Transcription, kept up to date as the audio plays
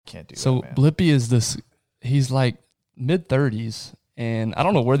can't do so that, man. Blippi is this, he's like mid-30s, and I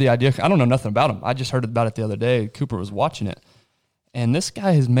don't know where the idea, I don't know nothing about him. I just heard about it the other day. Cooper was watching it. And this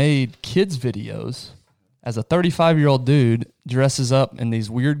guy has made kids videos as a 35-year-old dude, dresses up in these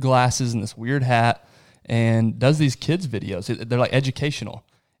weird glasses and this weird hat, and does these kids videos. They're like educational.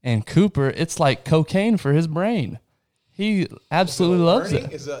 And Cooper, it's like cocaine for his brain. He absolutely loves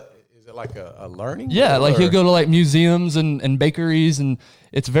it. Is it like a learning? Yeah, like he'll go to like museums and bakeries, and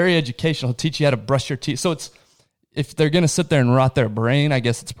it's very educational. He'll teach you how to brush your teeth. So it's, if they're going to sit there and rot their brain, I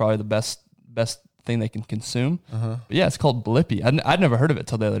guess it's probably the best thing they can consume. But yeah, it's called Blippi. I'd never heard of it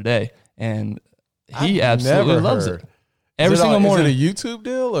till the other day, and he absolutely loves it. Every single morning. Is it a YouTube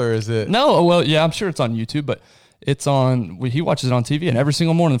deal or is it? No, well, yeah, I'm sure it's on YouTube, but it's on. He watches it on TV, and every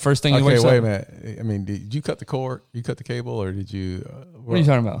single morning, the first thing he wakes up. Okay, wait a minute. I mean, did you cut the cord? You cut the cable, or did you? What are you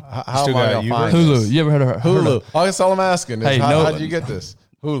talking about? How am I gonna find Hulu. this? You ever heard of Hulu? Oh, that's all I'm asking. Hey, How did you get this?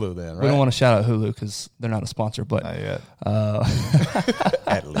 Hulu, then, right? We don't want to shout out Hulu because they're not a sponsor, but Not yet.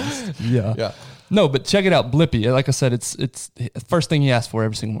 At least. yeah. No, but check it out, Blippi. Like I said, it's the first thing he asks for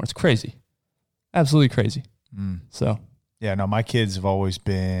every single morning. It's crazy, absolutely crazy. So Yeah, no, my kids have always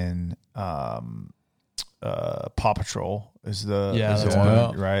been Paw Patrol is the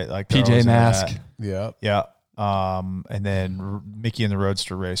one, right? Like PJ Masks. Yeah. Yeah. And then Mickey and the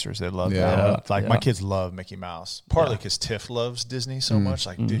Roadster Racers, they love Yeah. that. Like my kids love Mickey Mouse, partly because Tiff loves Disney so much.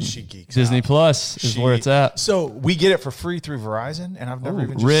 Like, dude, she geeks Disney out. Plus is where it's at. So we get it for free through Verizon, and I've never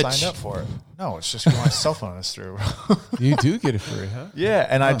even just signed up for it. No, it's just my cell phone is through. You do get it free, huh? Yeah,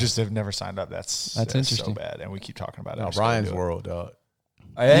 and I just have never signed up. That's interesting. so bad, and we keep talking about it. No, Ryan's World, dog.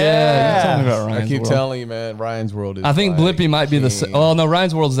 Yeah, you tell me about Ryan's I keep World. telling you, man, Ryan's World is. I think like Blippi might be the. king. Oh no,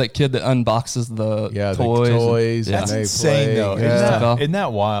 Ryan's World is that kid that unboxes the toys. The toys. Yeah. And That's they insane, play. though. Yeah. Isn't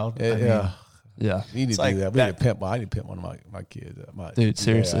that wild? I mean, Yeah. You need to like do that. We that- need to pimp. I need to pimp one of my kids. Dude,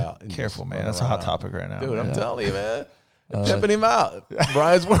 seriously. Careful, man. That's a hot topic right now. Dude, I'm man. telling you, man. Pimping him out.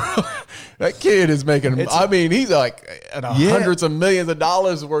 Ryan's World. That kid is making. He's like hundreds of millions of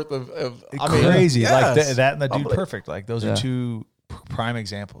dollars worth of. Crazy. Like yes. that and the Dude Perfect. Like those are two prime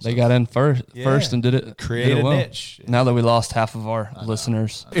examples. They got in first and did it. Create a well. niche. Now that we lost half of our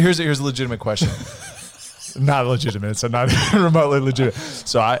listeners. Here's a legitimate question. Not legitimate, so not remotely legitimate.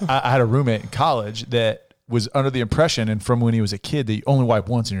 So I had a roommate in college that was under the impression, and from when he was a kid, that you only wipe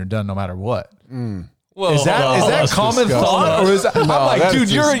once and you're done no matter what. Well, Is that common thought, or is that? I'm like, dude,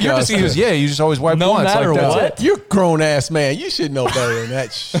 you're just. He goes, yeah, you just always wipe No once. matter like, that's what. it. You're a grown ass man. You should know better than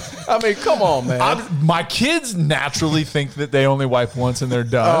that. I mean, come on, man. My kids naturally think that they only wipe once and they're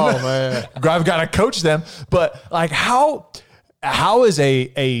done. Oh, man. I've got to coach them, but like how is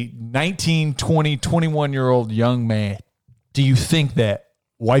a 19, 20, 21-year-old young man, do you think that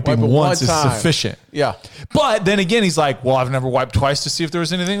wiping once is sufficient? Yeah. But then again, he's like, well, I've never wiped twice to see if there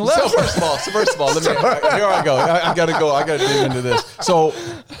was anything left. So first of all, let me. Here I go. I gotta go. I gotta dig into this. So,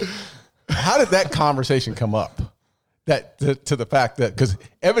 how did that conversation come up? That to the fact that because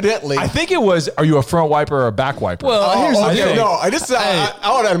evidently, I think it was, are you a front wiper or a back wiper? Well, here's the thing. No,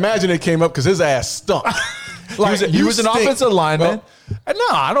 I would imagine it came up because his ass stunk. he was an offensive lineman. No,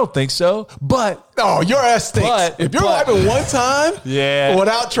 I don't think so. But your ass stinks. If you're wiping one time,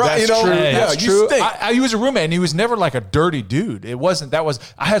 without trying, that's true. you true. stink. He was a roommate, and he was never like a dirty dude. It wasn't. That was.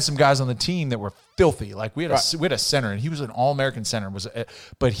 I had some guys on the team that were filthy. Like we had a center, and he was an All-American center.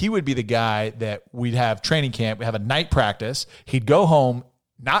 But he would be the guy that we'd have training camp. We have a night practice. He'd go home,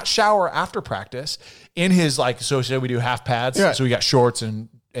 not shower after practice. In his so we do half pads. Yeah. So we got shorts and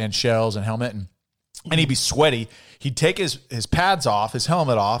shells and helmet and he'd be sweaty. He'd take his pads off, his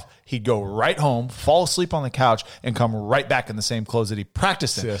helmet off. He'd go right home, fall asleep on the couch, and come right back in the same clothes that he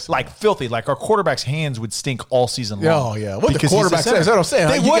practiced in. Yes. Like filthy. Like our quarterback's hands would stink all season long. Oh, yeah. What the quarterback says, that's what I'm saying.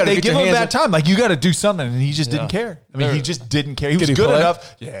 They You would. gotta They get give your him hands that time. Like, you got to do something. And he just didn't care. I mean, he just didn't care. He was he good play?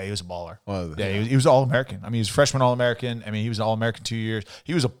 enough. Yeah, he was a baller. He was All-American. I mean, he was freshman All-American. I mean, he was All-American 2 years.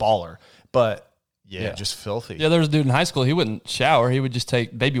 He was a baller. But, just filthy. Yeah, there was a dude in high school. He wouldn't shower. He would just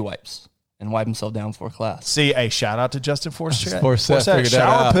take baby wipes and wipe himself down before class. See, a shout out to Justin Forsett. Figured that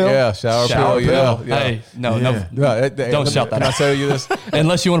Shower out. pill. Yeah, shower pill. Yeah. Hey, no. Don't shout that Can I out. tell you this?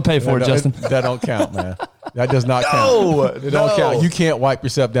 Unless you want to pay for it, Justin. That don't count, man. That does not count. It don't count. You can't wipe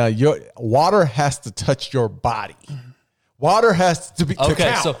yourself down. Your water has to touch your body. Water has to be to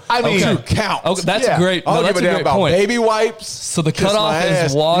count. So to count. Okay, that's great. I don't that's give a damn about point. baby wipes. So the cutoff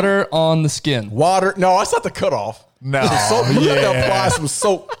is water on the skin. Water. No, that's not the cutoff. No. Soap. You have to apply some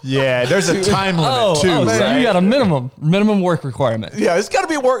soap. Yeah, there's a time limit too. So Right? you got a minimum work requirement. Yeah, it's got to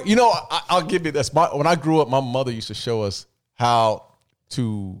be work. You know, I'll give you this. When I grew up, my mother used to show us how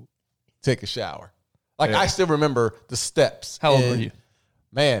to take a shower. I still remember the steps. How old were you?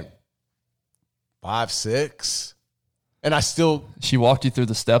 man, 5, 6. And I still. She walked you through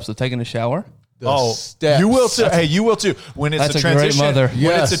the steps of taking a shower? Steps. You will too. Hey, you will too. When it's That's a a great transition, mother. when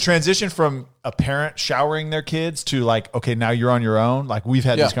Yes. it's a transition from a parent showering their kids to like, okay, now you're on your own. Like we've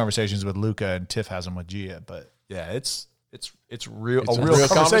had these conversations with Luca and Tiff has them with Gia, but yeah, it's real, It's a real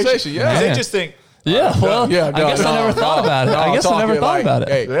conversation. yeah. They Man. just think, Yeah, well, Yeah, I guess I never thought about it. I guess I never thought about it.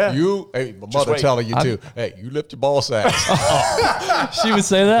 Hey, Yeah. my mother wait. telling you too. Hey, you lift your ball sacks. She would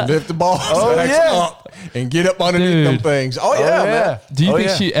say that? Lift the ball sacks yeah. up and get up underneath them Dude. things. Oh yeah, man. Do you think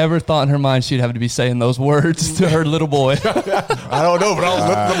yeah. she ever thought in her mind she'd have to be saying those words to her little boy? I don't know, but I was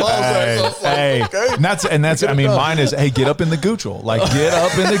lifting the ball sacks. I was like, hey, okay. and that's. I mean, done. mine is, hey, get up in the goochel, like get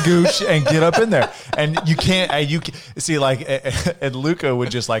up in the gooch and get up in there. And you can't. See, like, and Luca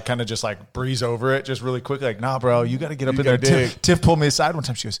would just like kind of just like breeze over it, just really quickly. Like, nah, bro, you got to get up in there. gotta dig. Tiff pulled me aside one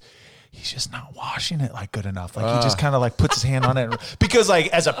time. She goes, he's just not washing it like good enough. Like he just kind of like puts his hand on it because like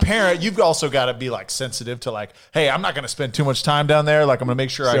as a parent, you've also got to be like sensitive to like, hey, I'm not going to spend too much time down there. Like I'm going to make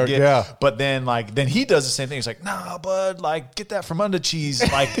sure I get. Yeah. But then he does the same thing. He's like, nah, bud, like get that from under cheese,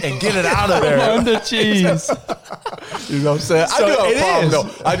 like and get it out of there. Under cheese. You know what I'm saying? So I do have it a problem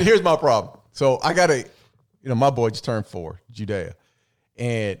is. though. Here's my problem. So I got my boy just turned 4, Judea,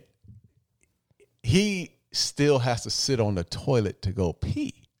 and he still has to sit on the toilet to go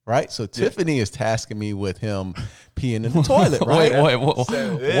pee. Right, so Tiffany is tasking me with him peeing in the toilet. Right? Wait,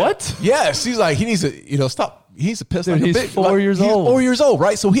 what? Yeah, she's like, he needs to, stop. He needs to piss Dude, like a he's bitch. 4 years he's old. 4 years old,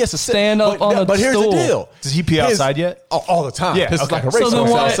 right? So he has to Stand up on a But here's the stool. deal: Does he pee outside yet? All the time. Yeah, Pisses okay. like a So racehorse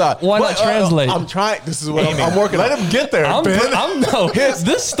then outside. why not translate? I'm trying. This is what I'm working. Let on. him get there.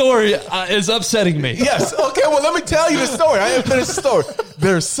 This story is upsetting me. Yes. Okay. Well, let me tell you the story. I ain't finished the story.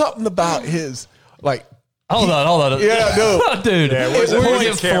 There's something about his like. Hold on. Yeah, dude. Dude, Yeah, we're where's going to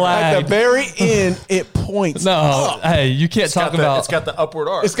the get camera? At the flagged. very end, it points. No, up. hey, you can't talk about. It's got the upward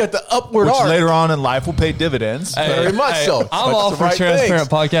arc. It's got the upward which arc. later on in life will pay dividends. Hey, Very much hey, so. I'm But all it's for the right transparent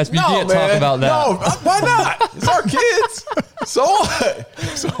things. podcast, but you can't man. talk about that. No, why not? It's our kids. So what?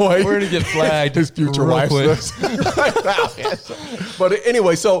 So what? We're gonna get flagged. His future real wife. quick. But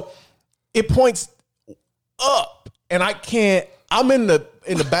anyway, so it points up, and I can't. I'm in the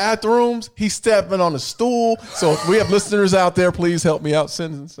bathrooms. He's stepping on the stool. So if we have listeners out there, please help me out.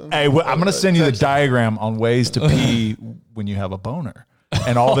 Send. Hey, I'm going to send you the diagram on ways to pee when you have a boner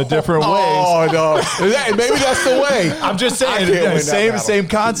and all the different ways. Oh no! Maybe that's the way. I'm just I saying, can't win that same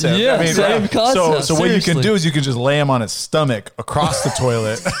battle. concept. Yeah, same concept, So what you can seriously. do is you can just lay him on his stomach across the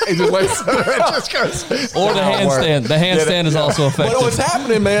toilet. It just waits. It just goes. Or the handstand. The handstand is also effective. But what's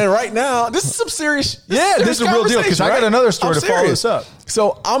happening, man, right now, this is some serious. Yeah, this is a real deal, 'cause I got another story to follow this up.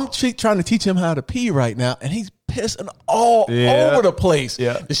 So I'm trying to teach him how to pee right now, and he's pissing all Yeah. over the place.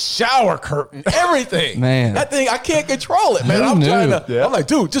 Yeah. The shower curtain, everything. Man. That thing, I can't control it, man. Who I'm knew? trying to. Yeah. I'm like,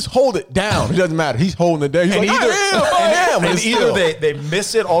 dude, just hold it down. It doesn't matter. He's holding it down. He's And like, I am. and it's either still- they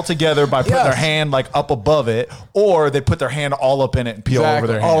miss it altogether by putting Yes. their hand like up above it, or they put their hand all up in it and pee all over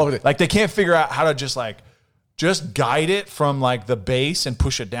Exactly, their all hand. over it. Like they can't figure out how to just guide it from like the base and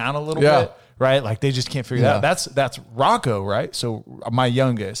push it down a little Yeah. bit, right? Like they just can't figure that out. That's Rocco, right? So my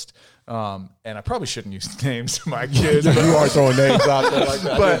youngest. And I probably shouldn't use names to my kids, you are throwing names out there like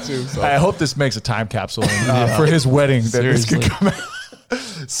that but too. So. I hope this makes a time capsule for his wedding. That this could Seriously. come out.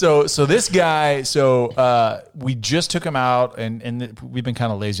 So this guy, we just took him out, and we've been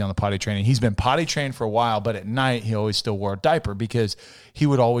kind of lazy on the potty training. He's been potty trained for a while, but at night he always still wore a diaper because he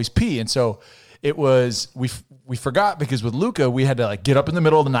would always pee, and so it was we forgot because with Luca we had to like get up in the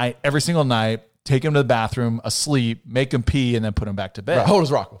middle of the night every single night, take him to the bathroom, asleep, make him pee, and then put him back to bed. Right. How old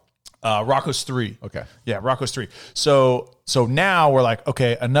is Rocco? Rocco's 3. Okay. Yeah, Rocco's 3. So now we're like,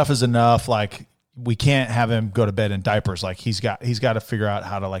 okay, enough is enough. Like we can't have him go to bed in diapers. Like he's got to figure out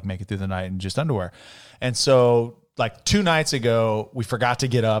how to like make it through the night in just underwear. And so like 2 nights ago, we forgot to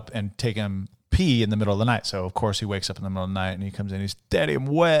get up and take him pee in the middle of the night. So of course he wakes up in the middle of the night and he comes in, he's, Daddy, I'm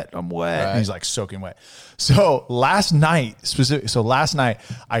wet. Right. And he's like soaking wet. So last night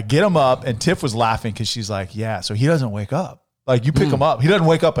I get him up and Tiff was laughing because she's like, yeah, so he doesn't wake up. Like you pick him up, he doesn't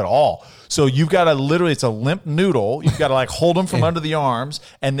wake up at all. So you've got to literally, it's a limp noodle. You've got to like hold him from under the arms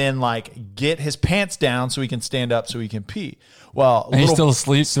and then like get his pants down so he can stand up so he can pee. Well, And he's still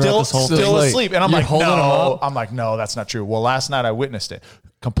asleep throughout this whole thing? Still asleep. And I'm You're like, holding him no. up? I'm like, no, that's not true. Well, last night I witnessed it.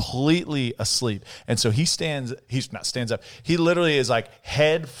 Completely asleep. And so he stands up. He literally is like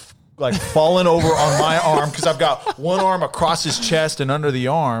head like falling over on my arm because I've got one arm across his chest and under the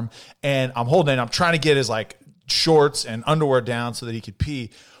arm. And I'm holding it. I'm trying to get his like shorts and underwear down so that he could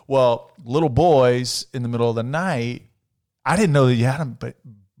pee. Well, little boys in the middle of the night, I didn't know that you had a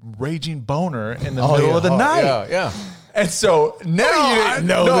raging boner in the middle of the night. Yeah. And so now you didn't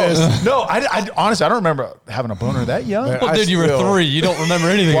know this. No, I honestly, I don't remember having a boner that young. Man, Well, dude, you were 3. You don't remember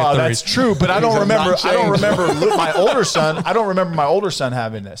anything Well, at 3. that's true, but I don't remember. I don't remember my older son. I don't remember my older son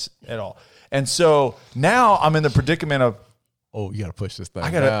having this at all. And so now I'm in the predicament of, oh, you got to push this thing I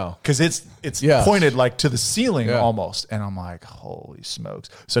gotta, down. because it's pointed like to the ceiling almost, and I'm like, holy smokes!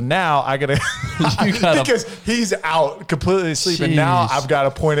 So now I gotta, because he's out completely asleep, and now I've got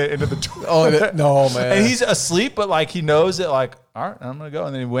to point it into the toilet. Oh no, man! And he's asleep, but like he knows that, like, all right, I'm gonna go.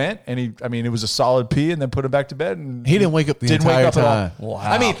 And then he went, and it was a solid pee, and then put him back to bed, and he didn't wake up the entire time. At all. Wow.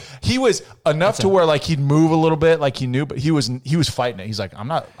 I mean, he was enough to where like he'd move a little bit, like he knew, but he was fighting it. He's like, I'm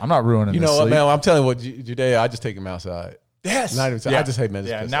not ruining. You know what, man? I'm telling you what, Judea, I just take him outside. Yes. Not even, I just hate men.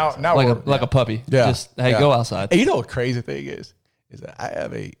 Yeah. Now like a puppy. Yeah. Just go outside. And you know what crazy thing is that I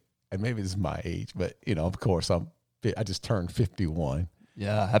have and maybe this is my age, but of course I just turned 51.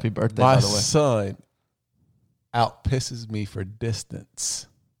 Yeah. Happy birthday, My by the way. son outpisses me for distance.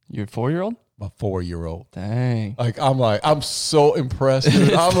 Your 4-year-old? My 4-year-old. Dang. I'm so impressed.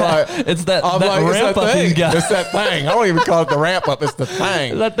 Dude. I'm like, it's that I'm that like, ramp up he's got. It's that thing. I don't even call it the ramp up. It's the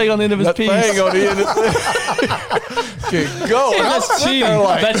thing. That thing on the end of his piece. Thing on the end of the Get going. That's cheating.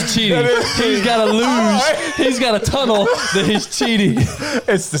 That's cheating. He's got a luge. He's got a tunnel that he's cheating.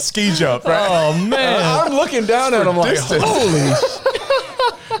 It's the ski jump, right? Oh man! I'm looking down at him like, holy.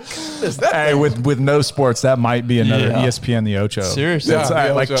 Hey, with no sports, that might be another ESPN the Ocho. Seriously, That's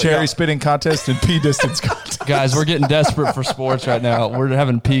like cherry spitting contest and pea distance contest. Guys, we're getting desperate for sports right now. We're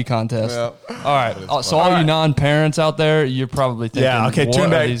having pea contests. Yeah. All right, so all you non-parents out there, you're probably thinking, okay,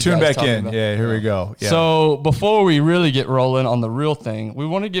 tune back in. About? Yeah, here we go. Yeah. So before we really get rolling on the real thing, we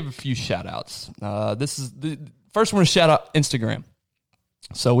want to give a few shout outs. This is the first. We're going to shout out Instagram.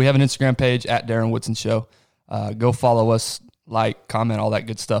 So we have an Instagram page at Darren Woodson Show. Go follow us, like, comment, all that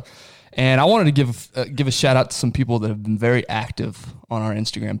good stuff. And I wanted to give a shout out to some people that have been very active on our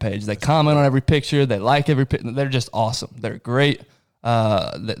Instagram page. They comment on every picture. They like every picture. They're just awesome. They're great.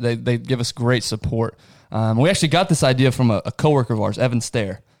 They give us great support. We actually got this idea from a coworker of ours, Evan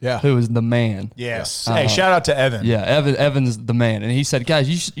Stair, who is the man. Yes. Hey, shout out to Evan. Yeah, Evan's the man. And he said, guys,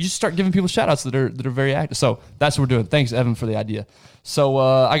 you should start giving people shout outs that are very active. So that's what we're doing. Thanks, Evan, for the idea. So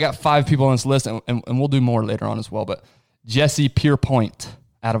I got 5 people on this list, and we'll do more later on as well. But Jesse Pierpoint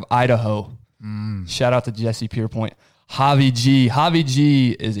out of Idaho. Shout out to Jesse Pierpoint. Javi G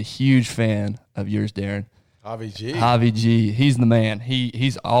is a huge fan of yours, Darren. Javi G. He's the man.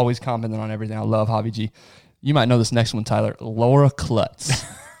 He's always commenting on everything. I love Javi G. You might know this next one, Tyler. Laura Klutz.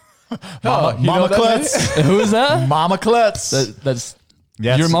 Mama Klutz. Who is that? Mama Klutz. That's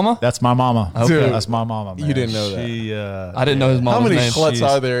your mama? That's my mama. Okay. Dude, that's my mama, man. You didn't know that. I didn't know his mama's name. How many Klutz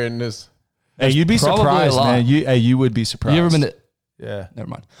are there in this? Hey, you'd be probably surprised, a lot. man. You would be surprised. You ever been to... Yeah. Never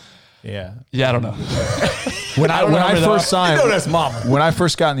mind. Yeah. Yeah, I don't know. When I first signed, that's mama. When I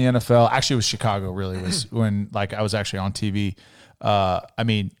first got in the NFL, actually it was Chicago. Really was when like I was actually on TV. I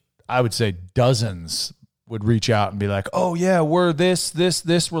mean, I would say dozens would reach out and be like, "Oh yeah, we're this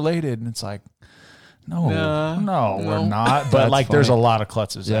related," and it's like, no, we're not. But That's like, funny. there's a lot of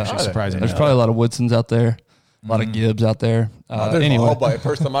Klutzes. Yeah. Actually, surprisingly, There's probably a lot of Woodsons out there, a lot of Gibbs out there. Anyway,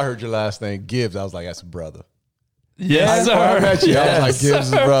 First time I heard your last name, Gibbs, I was like, that's a brother. yes, I sir. met you. I was like,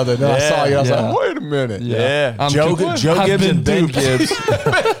 Gibbs' brother. Then I saw you. I was like, wait a minute. Yeah, Joe Gibbs and Ben Gibbs.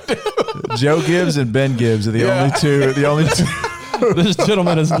 Joe Gibbs and Ben Gibbs are the only two. The only two. This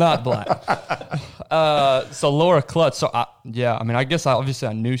gentleman is not black. So Laura Klutz. So I guess obviously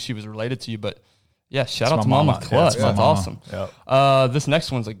I knew she was related to you, but yeah, shout out to Mama Klutz. Yeah, That's awesome. Yep. This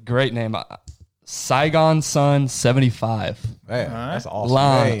next one's a great name. Saigon Sun 75. Man, that's awesome.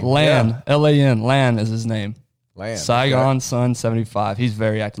 Lan, Lan, Lan is his name. Lan. Saigon Sun 75. He's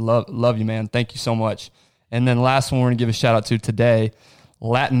very active. Love you, man. Thank you so much. And then last one we're gonna give a shout out to today,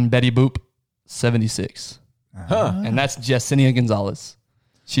 Latin Betty Boop 76. And that's Yesenia Gonzalez.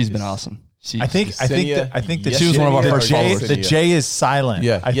 She's been awesome. I think that she was one of our first followers. The J is silent.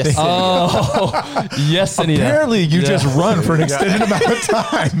 Yeah. I think. Oh, Yesenia. Apparently, you just run for an extended amount of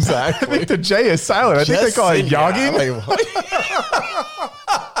time. Exactly. I think the J is silent. I think they call it yogging.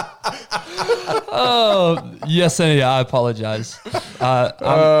 Oh, Yesenia. I apologize.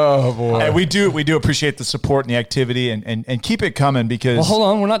 Oh boy. Hey, we do appreciate the support and the activity and keep it coming because. Well, hold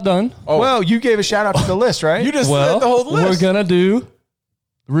on. We're not done. Well, you gave a shout out to the list, right? You just said the whole list. We're going to do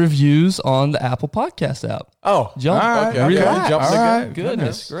reviews on the Apple Podcast app. Oh, Jump. All right, okay. Relax. Jump the gun.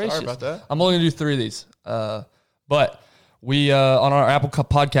 Goodness gracious. Sorry about that. I'm only going to do 3 of these. But we, on our Apple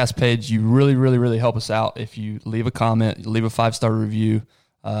Podcast page, you really, really, really help us out if you leave a comment, leave a 5-star review.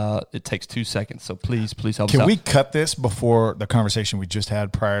 It takes 2 seconds. So please help us Can out. we cut this before the conversation we just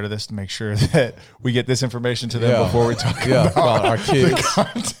had prior to this to make sure that we get this information to them before we talk about our kids? the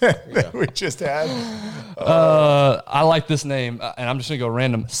content that we just had? I like this name, and I'm just going to go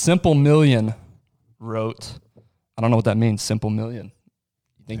random. Simple Million wrote, I don't know what that means, Simple Million.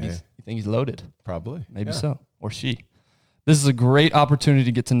 You think he's loaded? Probably. Maybe so. Or she. This is a great opportunity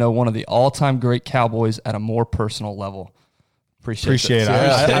to get to know one of the all-time great Cowboys at a more personal level. Appreciate it.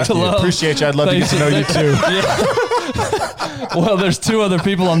 I appreciate you. I'd love to get to know you too. Well, there's 2 other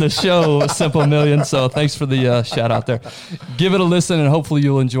people on this show, Simple Million, so thanks for the shout out there. Give it a listen, and hopefully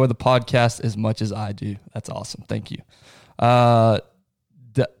you'll enjoy the podcast as much as I do. That's awesome. Thank you.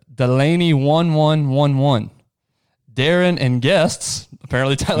 Delaney1111. Darren and guests.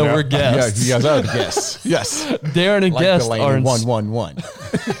 Apparently, Tyler, we're guests. Yeah, you guys are the guests. Yes. Darren and guests are 111.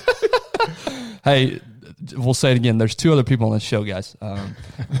 Hey, we'll say it again. There's 2 other people on this show, guys.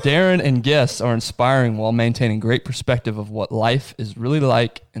 Darren and guests are inspiring while maintaining great perspective of what life is really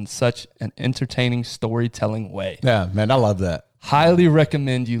like in such an entertaining storytelling way. Yeah, man, I love that. Highly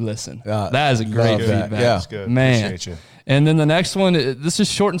recommend you listen. That is a great feedback. Yeah, that's good. Man. Appreciate you. And then the next one, this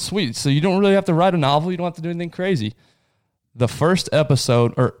is short and sweet, so you don't really have to write a novel. You don't have to do anything crazy. The first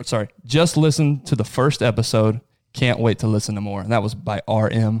episode, just listen to the first episode. Can't wait to listen to more. And that was by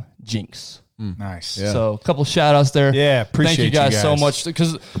RM Jinx. Nice. Yeah. So a couple shout outs there. Yeah, appreciate Thank you guys, you guys so much.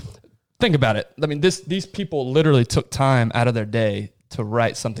 Because think about it. I mean, these people literally took time out of their day to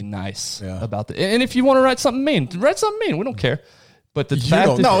write something nice about it. And if you want to write something mean, write something mean. We don't care. But the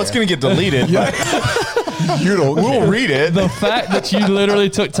fact that it's going to get deleted. You don't. We'll read it. the fact that you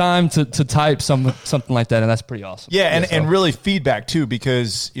literally took time to type something like that, and that's pretty awesome. Yeah, and really feedback too,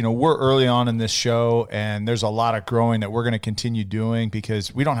 because we're early on in this show, and there's a lot of growing that we're going to continue doing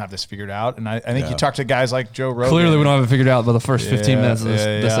because we don't have this figured out. And I think you talk to guys like Joe Rogan. Clearly, we don't have it figured out by the first 15 minutes of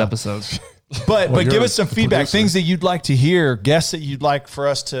this episode. But give us some feedback, things that you'd like to hear, guests that you'd like for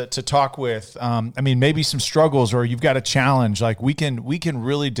us to talk with. Maybe some struggles, or you've got a challenge. Like we can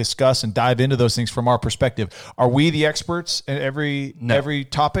really discuss and dive into those things from our perspective. Are we the experts in every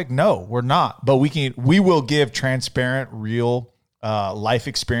topic? No, we're not. But we will give transparent, real life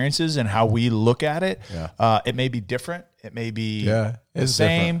experiences and how we look at it. Yeah. It may be different. It may be the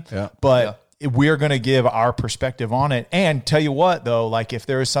same. Yeah. But we're going to give our perspective on it. And tell you what, though, like if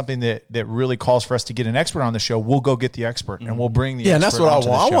there is something that really calls for us to get an expert on the show, we'll go get the expert and we'll bring the expert. And that's what I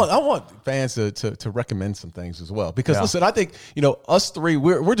want. I want fans to recommend some things as well. Because listen, I think, us 3,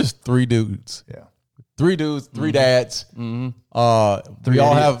 we're just 3 dudes. Yeah. 3 dudes, 3 dads. Mm-hmm. We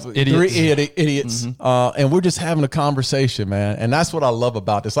all have idiots. 3 idiots. And we're just having a conversation, man. And that's what I love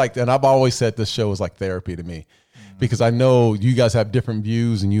about this. And I've always said this show is like therapy to me. Because I know you guys have different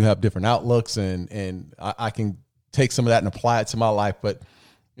views and you have different outlooks, and I can take some of that and apply it to my life. But,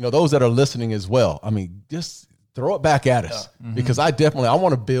 those that are listening as well, just throw it back at us because I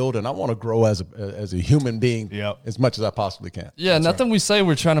want to build and I want to grow as a human being as much as I possibly can. Yeah, that's nothing we say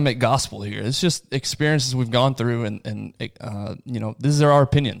we're trying to make gospel here. It's just experiences we've gone through, and these are our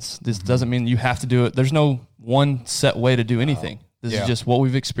opinions. This doesn't mean you have to do it. There's no one set way to do anything. This is just what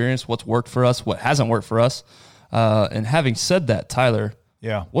we've experienced, what's worked for us, what hasn't worked for us. And having said that, Tyler,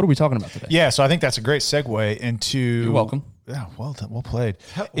 what are we talking about today? Yeah, so I think that's a great segue into. You're welcome. Yeah, well played.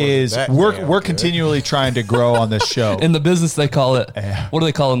 We're continually trying to grow on this show. In the business, they call it. What do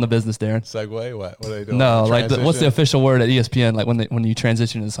they call it in the business, Darren? Segue. What are they doing? No, what's the official word at ESPN? Like when you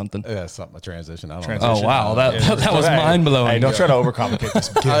transition into something. Yeah, something a transition. I don't know. Oh wow, that was mind blowing. Hey, don't try to overcomplicate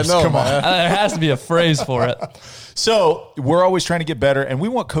this. I know. Come on. There has to be a phrase for it. So we're always trying to get better, and we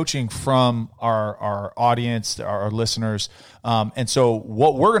want coaching from our audience, our listeners. And so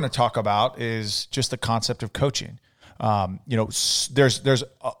what we're going to talk about is just the concept of coaching. There's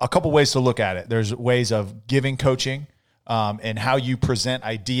a couple ways to look at it. There's ways of giving coaching and how you present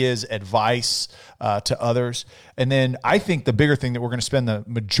ideas, advice to others. And then I think the bigger thing that we're going to spend the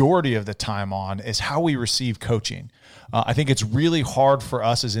majority of the time on is how we receive coaching. I think it's really hard for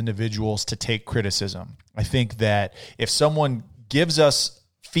us as individuals to take criticism. I think that if someone gives us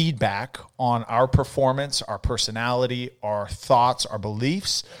feedback on our performance, our personality, our thoughts, our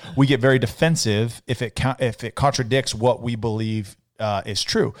beliefs, we get very defensive if it contradicts what we believe is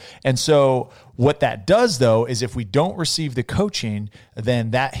true. And so what that does, though, is if we don't receive the coaching,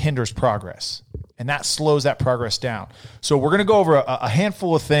 then that hinders progress. And that slows that progress down. So we're going to go over a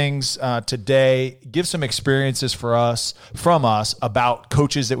handful of things today, give some experiences from us about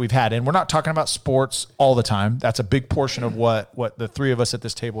coaches that we've had. And we're not talking about sports all the time. That's a big portion of what the 3 of us at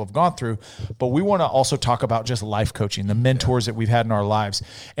this table have gone through. But we want to also talk about just life coaching, the mentors that we've had in our lives.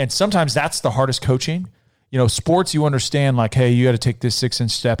 And sometimes that's the hardest coaching sports, you understand like, hey, you got to take this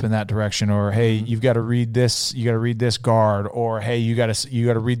 6-inch step in that direction, or hey, you've got to read this, guard, or hey, you got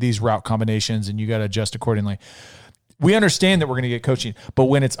to read these route combinations and you got to adjust accordingly. We understand that we're going to get coaching, but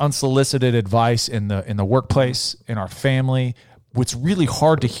when it's unsolicited advice in the workplace, in our family, it's really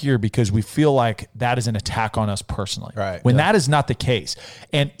hard to hear because we feel like that is an attack on us personally. Right. When that is not the case.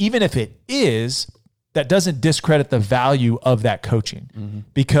 And even if it is, that doesn't discredit the value of that coaching,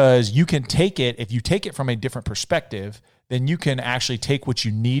 because you can take it, if you take it from a different perspective, then you can actually take what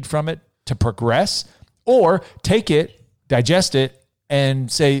you need from it to progress, or take it, digest it, and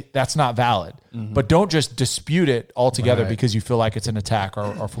say that's not valid. But don't just dispute it altogether because you feel like it's an attack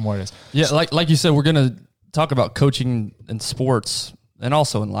or from what it is. Yeah, like you said, we're going to talk about coaching in sports and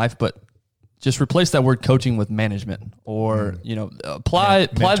also in life, but just replace that word coaching with management, or apply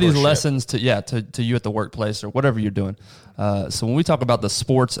these lessons to you at the workplace or whatever you're doing. So when we talk about the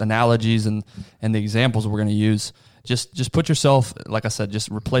sports analogies and the examples we're going to use, just put yourself, like I said, just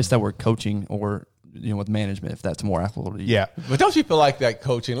replace that word coaching or with management, if that's more applicable to you. Yeah, but don't you feel like that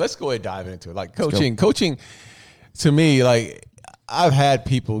coaching? Let's go ahead and dive into it. Like coaching to me, like I've had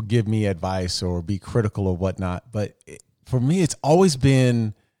people give me advice or be critical or whatnot, but for me, it's always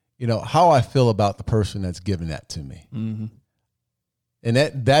been how I feel about the person that's giving that to me. And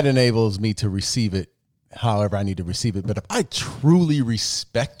that enables me to receive it however I need to receive it. But if I truly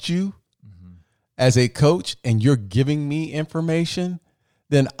respect you as a coach and you're giving me information,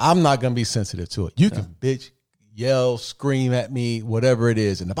 then I'm not going to be sensitive to it. You can bitch, yell, scream at me, whatever it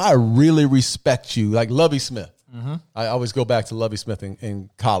is. And if I really respect you, like Lovie Smith, I always go back to Lovie Smith in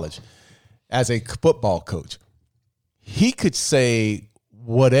college as a football coach. He could say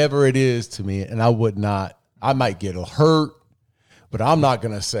whatever it is to me, and I might get hurt, but I'm not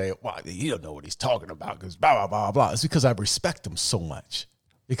going to say, well, you don't know what he's talking about because blah, blah, blah, blah. It's because I respect him so much,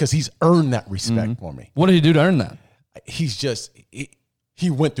 because he's earned that respect for me. What did he do to earn that? He's just, he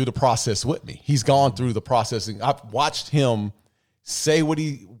went through the process with me. He's gone through the process, and I've watched him say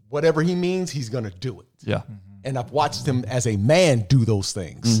whatever he means, he's going to do it. Yeah. And I've watched him as a man do those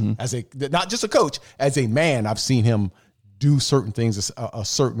things. Not just a coach, as a man, I've seen him do certain things a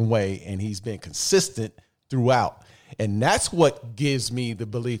certain way, and he's been consistent throughout. And that's what gives me the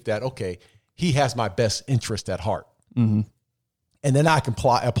belief that, okay, he has my best interest at heart. And then I can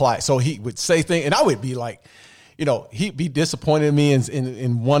apply it. So he would say things, and I would be like, he'd be disappointed in me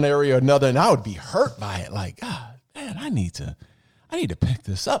in one area or another, and I would be hurt by it. Like, God, man, I need to pick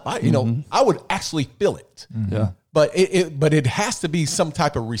this up. I would actually feel it. Yeah. But it has to be some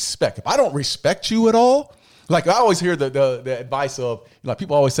type of respect. If I don't respect you at all, like I always hear the advice of,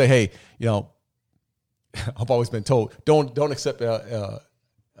 people always say, hey, I've always been told, don't accept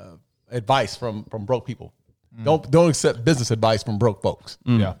advice from broke people. Don't accept business advice from broke folks.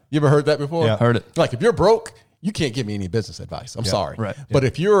 Yeah. You ever heard that before? Yeah. Heard it. Like if you're broke, you can't give me any business advice. I'm sorry. Right. But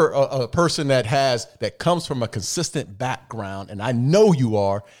if you're a person that comes from a consistent background, and I know you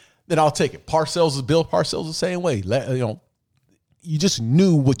are, then I'll take it. Bill Parcells the same way. You just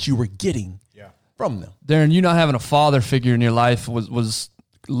knew what you were getting from them. Darren, you not having a father figure in your life was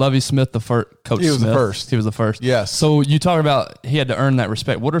Lovie Smith the first coach. He was the first. He was the first. Yes. So you talk about he had to earn that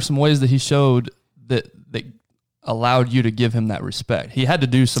respect. What are some ways that he showed that allowed you to give him that respect? He had to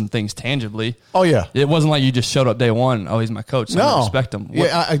do some things tangibly. Oh yeah. It wasn't like you just showed up day one. Oh, he's my coach. So I'm gonna respect him.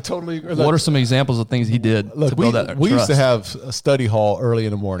 I totally agree. What are some exambles of things he did to build that trust? We used to have a study hall early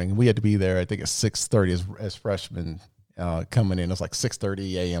in the morning, and we had to be there, I think, at 6:30 as freshmen coming in. It was like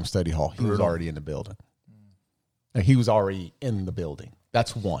 6:30 a.m. study hall. He was already in the building. And he was already in the building.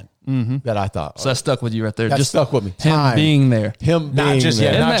 That's one that I thought. So that stuck with you right there. That just stuck with me. Him being there. Not just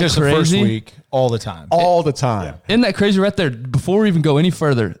there. not just the first week, all the time. All the time. Isn't that crazy right there? Before we even go any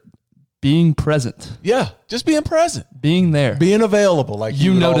further, being present. Yeah, just being present. Being there. Being avaavail. Like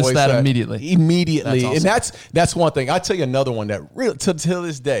you would noticed always that say. immediately. Immediately. That's awesome. And that's one thing. I'll tell you another one that really, till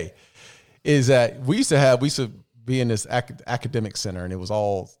this day, is that we used to be in this academic center, and it was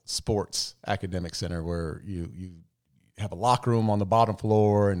all sports academic center where you have a locker room on the bottom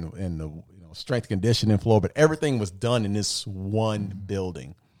floor and the strength conditioning floor, but everything was done in this one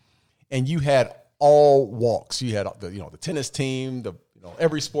building. And you had all walks. You had the tennis team,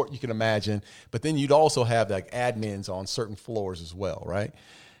 every sport you can imagine, but then you'd also have like admins on certain floors as well, right?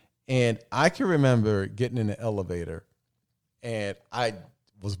 And I can remember getting in the elevator, and I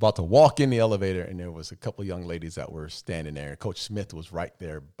was about to walk in the elevator, and there was a couple of young ladies that were standing there, and Coach Smith was right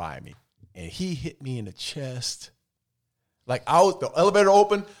there by me, and he hit me in the chest. Like the elevator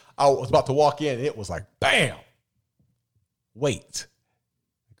opened, I was about to walk in, and it was like, bam, wait.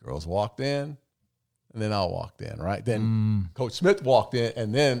 The girls walked in, and then I walked in, right? Then Coach Smith walked in,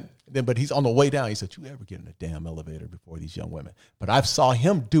 and then then, but he's on the way down. He said, "You ever get in a damn elevator before these young women?" But I've saw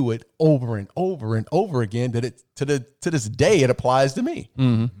him do it over and over and over again. That it to this day it applies to me.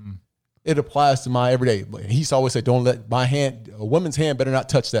 Mm-hmm. It applies to my everyday. He used to always say, "Don't let a woman's hand better not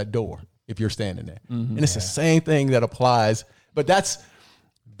touch that door if you're standing there." Mm-hmm. And it's the same thing that applies. But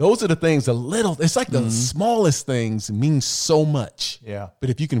those are the things. It's like the smallest things mean so much. Yeah. But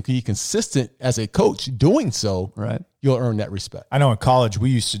if you can be consistent as a coach doing so, Right. you'll earn that respect. I know in college we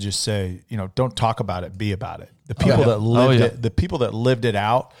used to just say, don't talk about it, be about it. The people that lived it, the people that lived it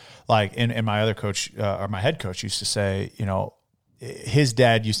out, like and my other coach or my head coach used to say, his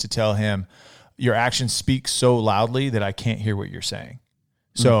dad used to tell him, your actions speak so loudly that I can't hear what you're saying.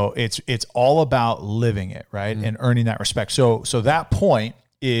 So it's all about living it, right? And earning that respect. So that point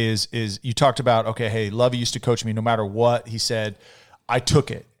is you talked about, okay, hey, Lovey used to coach me no matter what he said, I took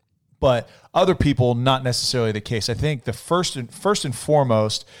it. But other people, not necessarily the case. I think the first and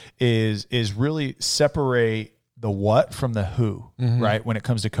foremost is really separate the what from the who, right? When it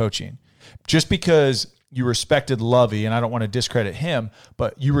comes to coaching. Just because you respected Lovey, and I don't want to discredit him,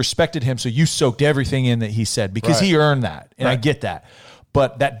 but you respected him, so you soaked everything in that he said because he earned that, and I get that.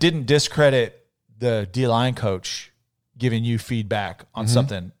 But that didn't discredit the D-line coach giving you feedback on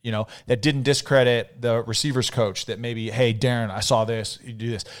something, that didn't discredit the receivers coach that maybe, hey, Darren, I saw this, you do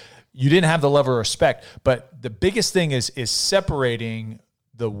this. You didn't have the level of respect, but the biggest thing is separating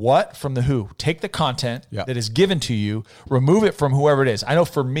the what from the who. Take the content that is given to you, remove it from whoever it is. I know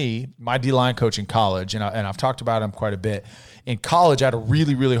for me, my D-line coach in college, and I've talked about him quite a bit. In college, I had a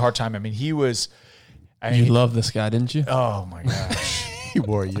really, really hard time. I mean, you loved this guy, didn't you? Oh my gosh. He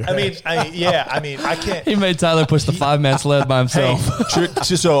wore you. I can't. He made Tyler push the 5-man sled by himself.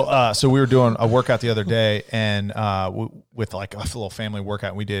 So we were doing a workout the other day, and with like a little family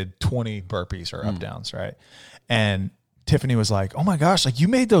workout, we did 20 burpees or up downs, right? And Tiffany was like, "Oh my gosh, like you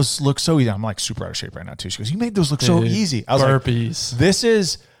made those look so easy." I'm like super out of shape right now too. She goes, "You made those look so easy." I was burpees. Like, "This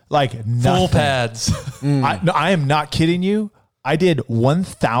is like nothing." Full pads. I am not kidding you. I did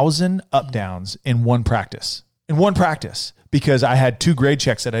 1,000 up downs in one practice. Because I had 2 grade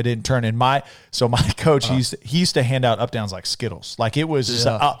checks that I didn't turn in. My coach, he used to hand out up downs like Skittles. Like it was just,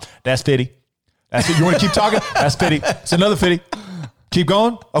 that's 50. That's it. You want to keep talking? That's 50. It's another 50. Keep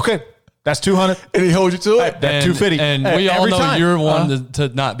going. Okay. That's 200. And he holds you to it? That's 250. And we all know you're one to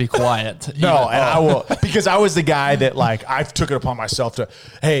not be quiet. No, and I will, because I was the guy that like, I took it upon myself to,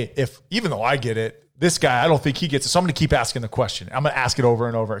 hey, even though I get it, this guy, I don't think he gets it. So I'm going to keep asking the question. I'm going to ask it over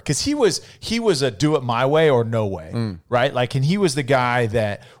and over. Because he was a do it my way or no way, right? Like, and he was the guy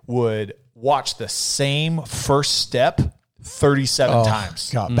that would watch the same first step 37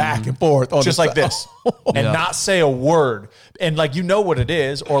 times. God, back and forth. Just like this. And not say a word. And like, you know what it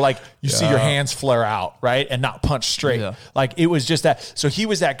is. Or like you see your hands flare out, right? And not punch straight. Yeah. Like it was just that. So he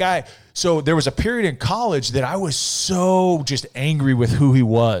was that guy. So there was a period in college that I was so just angry with who he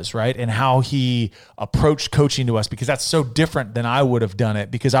was, right? And how he approached coaching to us, because that's so different than I would have done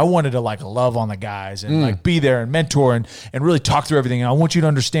it, because I wanted to like love on the guys and like be there and mentor and really talk through everything. And I want you to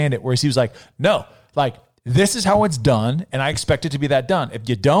understand it. Whereas he was like, no, like this is how it's done. And I expect it to be that done. If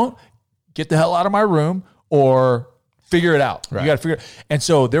you don't, get the hell out of my room or figure it out. Right. You got to figure it. And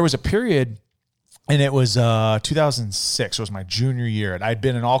so there was a period, and it was 2006 was my junior year, and I'd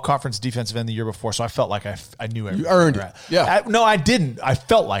been an all-conference defensive end the year before, so I felt like I knew everything. You earned it. Yeah. No, I didn't. I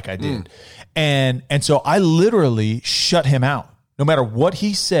felt like I did. And so I literally shut him out. No matter what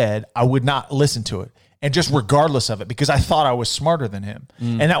he said, I would not listen to it. And just regardless of it, because I thought I was smarter than him.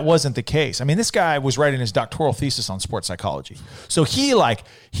 And that wasn't the case. I mean, this guy was writing his doctoral thesis on sports psychology. So he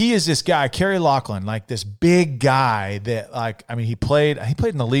is this guy, Kerry Laughlin, like this big guy that like, I mean, he played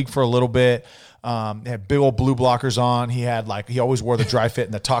in the league for a little bit. He had big old blue blockers on. He always wore the dry fit,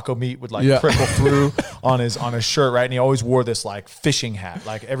 and the taco meat would trickle through on his shirt, right? And he always wore this like fishing hat.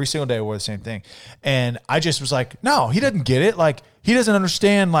 Like every single day he wore the same thing. And I just was like, no, he doesn't get it. Like he doesn't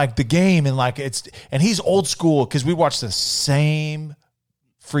understand like the game, and like and he's old school, because we watched the same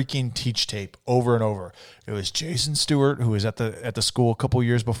freaking teach tape over and over. It was Jason Stewart, who was at the school a couple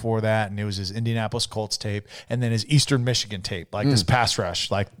years before that, and it was his Indianapolis Colts tape, and then his Eastern Michigan tape, like this pass rush,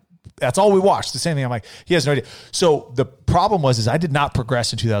 like that's all we watched. The same thing. I'm like, he has no idea. So the problem is I did not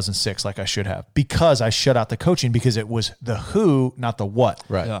progress in 2006 like I should have, because I shut out the coaching, because it was the who, not the what.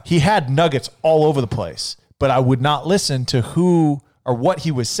 Right. Yeah. He had nuggets all over the place, but I would not listen to who or what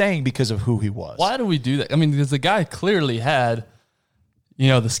he was saying because of who he was. Why do we do that? I mean, because the guy clearly had,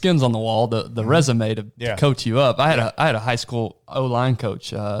 the skins on the wall, the resume to coach you up. I had a high school O-line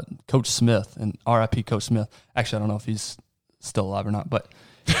coach, Coach Smith, and RIP Coach Smith. Actually, I don't know if he's still alive or not, but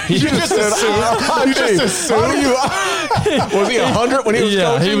You just assume. You just assume. Was he 100 when he was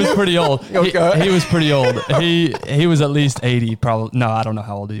coaching? He was pretty old. Okay. He was pretty old. He was at least 80, probably. No, I don't know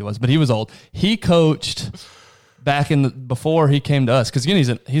how old he was, but he was old. He coached back before he came to us, because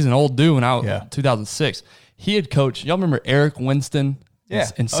again, he's an old dude. When I was 2006, he had coached. Y'all remember Eric Winston? Yeah.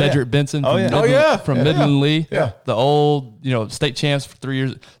 And Cedric Benson from Midland Lee, the old, state champs for 3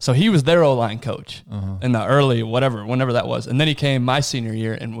 years. So he was their O-line coach in the early whenever that was. And then he came my senior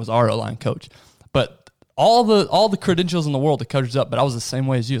year and was our O-line coach. But all the credentials in the world to coach up, but I was the same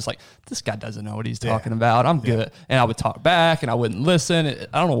way as you. It's like, this guy doesn't know what he's talking about. I'm good. And I would talk back and I wouldn't listen.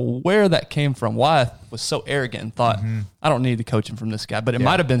 I don't know where that came from, why I was so arrogant and thought, I don't need to coach him from this guy. But it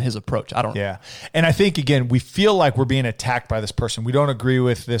might have been his approach. I don't know. Yeah. And I think, again, we feel like we're being attacked by this person. We don't agree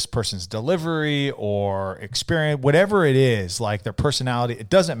with this person's delivery or experience, whatever it is, like their personality.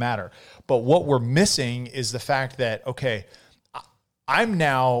 It doesn't matter. But what we're missing is the fact that, okay, I'm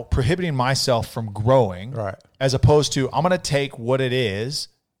now prohibiting myself from growing, right, as opposed to I'm going to take what it is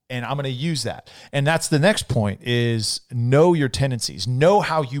and I'm going to use that. And that's the next point, is know your tendencies, know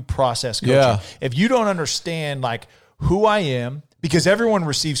how you process coaching. Yeah. If you don't understand like who I am, because everyone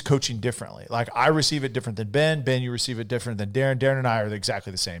receives coaching differently. Like I receive it different than Ben. Ben, you receive it different than Darren. Darren and I are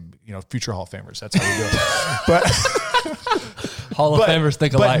exactly the same, future Hall of Famers. That's how we do it. But Hall of Famers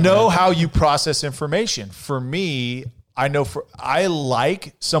think alike. But know how you process information. For me, I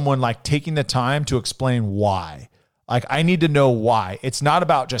like someone like taking the time to explain why. Like I need to know why. It's not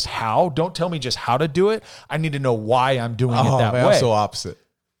about just how. Don't tell me just how to do it. I need to know why I'm doing it that way. I'm so opposite.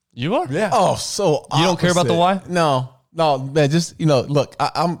 You are? Yeah. Oh, so opposite. You don't care about the why? No, man. Just look.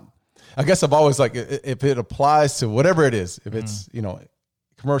 I guess I've always like, if it applies to whatever it is, if it's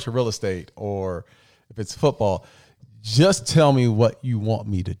commercial real estate or if it's football, just tell me what you want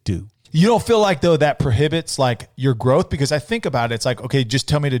me to do. You don't feel like, though, that prohibits like your growth? Because I think about it, it's like, okay, just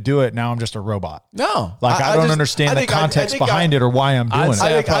tell me to do it. Now I'm just a robot. No. Like I don't understand the context behind it or why I'm doing it.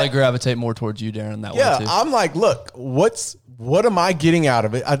 I'd probably gravitate more towards you, Darren, that way too. I'm like, look, what am I getting out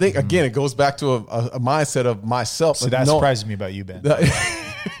of it? I think, again, it goes back to a mindset of myself. So that surprises me about you, Ben.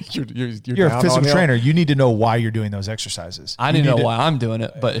 You're a physical trainer. You need to know why you're doing those exercises. I need to know why I'm doing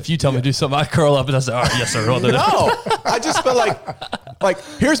it. But if you tell me to do something, I curl up and I say, all right, yes, sir. No, I just feel like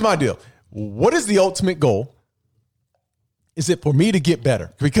here's my deal. What is the ultimate goal? Is it for me to get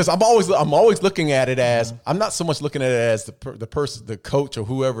better? Because I'm always looking at it as, I'm not so much looking at it as the person, the coach or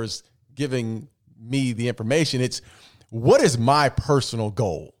whoever's giving me the information. It's what is my personal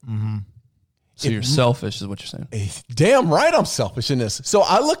goal? Mm-hmm. So you're selfish is what you're saying. Damn right I'm selfish in this. So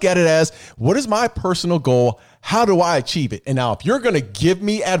I look at it as, what is my personal goal? How do I achieve it? And now if you're going to give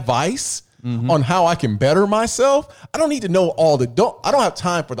me advice on how I can better myself, I don't need to know I don't have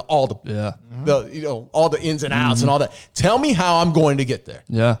time for all the ins and outs and all that. Tell me how I'm going to get there.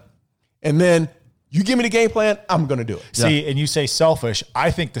 Yeah. And then you give me the game plan, I'm going to do it. See, and you say selfish.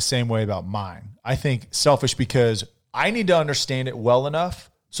 I think the same way about mine. I think selfish because I need to understand it well enough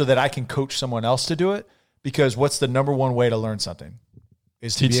so that I can coach someone else to do it. Because what's the number one way to learn something?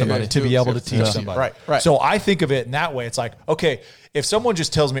 Is to be able to teach somebody. Right. So I think of it in that way. It's like, okay, if someone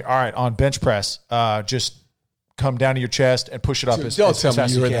just tells me, all right, on bench press, just come down to your chest and push it up as fast as you can. Don't tell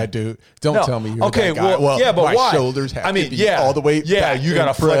me you're that dude. Don't tell me you're that guy. Well, yeah, but my why? Shoulders have to be all the way back. You got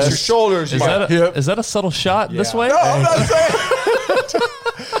to flex your shoulders. Is that a subtle shot this way? No, I'm not saying.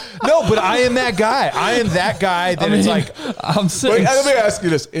 No, but I am that guy. I am that guy that it's like, I'm sitting. Let me ask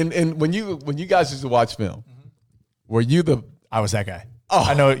you this. And when you guys used to watch film, were you I was that guy. Oh,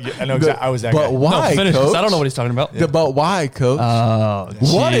 I know exactly. I was that guy. But why, Coach? I don't know what he's talking about. But why, Coach? Oh,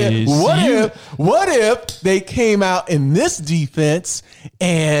 what if they came out in this defense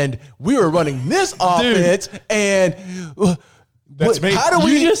and we were running this offense and that's me. How do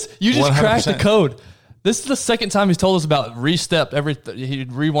we? You just cracked the 100%. code. This is the second time he's told us about restep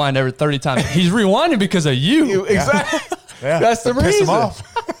he'd rewind every 30 times. He's rewinding because of you. Exactly. Yeah. That's the Piss reason. him off.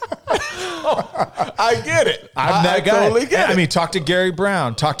 I get it. I'm that guy. Totally get it. I mean, talk to Gary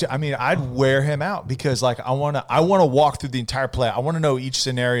Brown. I'd wear him out because like I want to walk through the entire play. I want to know each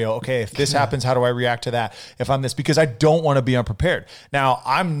scenario. Okay, if this happens, how do I react to that? If I'm this, because I don't want to be unprepared. Now,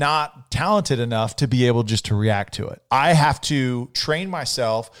 I'm not talented enough to be able just to react to it. I have to train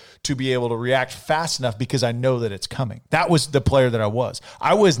myself to be able to react fast enough because I know that it's coming. That was the player that I was.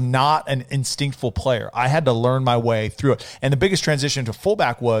 I was not an instinctful player. I had to learn my way through it. And the biggest transition to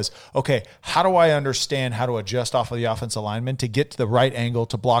fullback was, okay, how do I understand how to adjust off of the offensive lineman to get to the right angle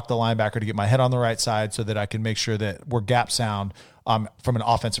to block the linebacker, to get my head on the right side so that I can make sure that we're gap sound from an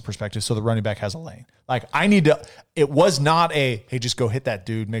offensive perspective, so the running back has a lane. Like I need to. It was not a hey, just go hit that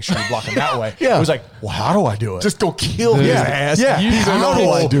dude. Make sure you block him that way. It was like, well, how do I do it? Just go kill his ass. Yeah. How do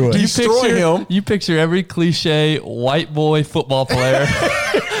I do it? Destroy him. You picture every cliche white boy football player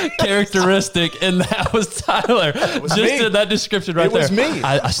characteristic, and that was Tyler. Just in that description right there. It was me.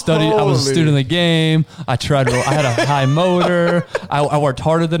 I studied. I was a student of the game. I had a high motor. I worked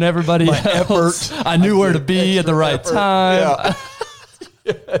harder than everybody else. I knew where to be at the right time.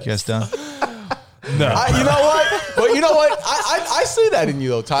 You guys done? No. You know what? But you know what? I see that in you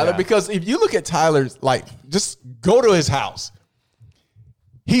though, Tyler, because if you look at Tyler's, like, just go to his house.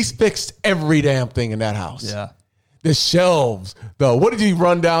 He's fixed every damn thing in that house. Yeah. The shelves, what did you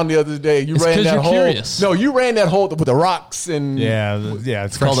run down the other day? You It's ran 'cause that you're hole. curious. No, you ran that hole with the rocks and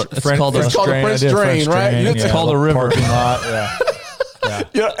It's called a French drain, right? It's called a river. Parking lot.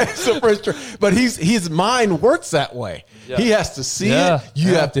 Yeah. It's a French drain. But his mind works that way. Yeah. He has to see it.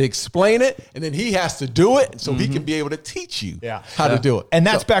 You have to explain it, and then he has to do it, so he can be able to teach you how to do it. And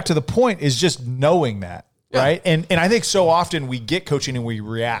that's back to the point, is just knowing that. Right. And I think so often we get coaching and we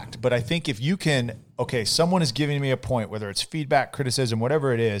react. But I think if you can, someone is giving me a point, whether it's feedback, criticism,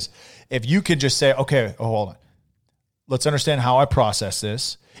 whatever it is, if you can just say, hold on, let's understand how I process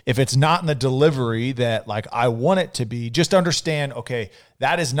this. If it's not in the delivery that like I want it to be, just understand,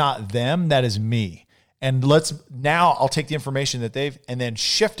 that is not them, that is me. And I'll take the information that and then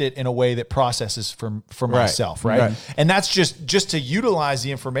shift it in a way that processes for myself. Right. And that's just to utilize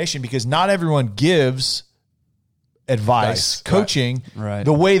the information, because not everyone gives advice, coaching,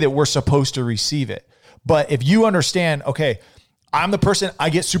 the way that we're supposed to receive it. But if you understand, I'm the person,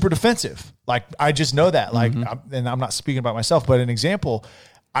 I get super defensive. Like, I just know that. Like, and I'm not speaking about myself, but an example,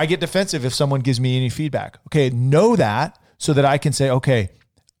 I get defensive if someone gives me any feedback. Know that, so that I can say,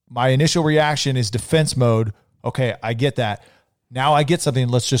 my initial reaction is defense mode. I get that. Now I get something.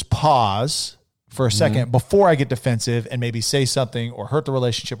 Let's just pause for a second before I get defensive and maybe say something or hurt the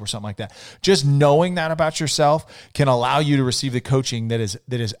relationship or something like that. Just knowing that about yourself can allow you to receive the coaching that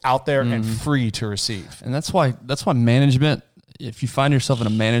is out there and free to receive. And that's why management, if you find yourself in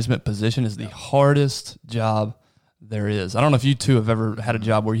a management position, is the hardest job there is. I don't know if you two have ever had a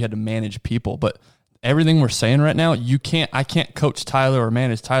job where you had to manage people, but everything we're saying right now, I can't coach Tyler or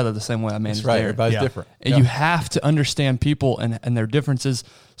manage Tyler the same way I manage That's right. Derek. Everybody's different. And you have to understand people and their differences.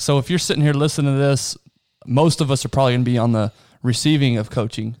 So if you're sitting here listening to this, most of us are probably going to be on the receiving of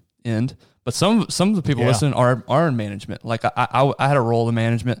coaching end, but some of the people listening are in management. Like I had a role in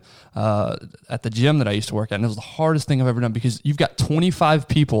management at the gym that I used to work at, and it was the hardest thing I've ever done, because you've got 25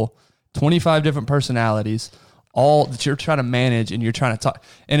 people, 25 different personalities, all that you're trying to manage, and you're trying to talk,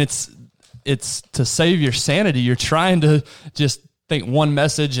 and it's to save your sanity. You're trying to just think one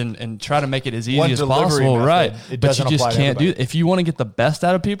message and try to make it as easy as possible, right? But you just can't do it. If you want to get the best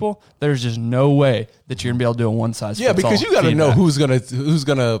out of people, there's just no way that you're gonna be able to do a one size fits all. Because you got to know who's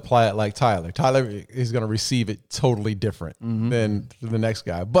gonna apply it like Tyler. Tyler is gonna receive it totally different than the next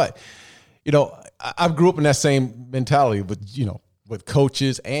guy. But I grew up in that same mentality with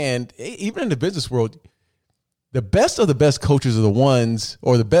coaches, and even in the business world. The best of the best coaches are the ones,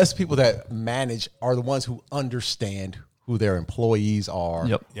 or the best people that manage are the ones who understand who their employees are,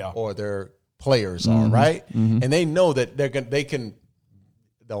 or their players are, right? And they know that they can.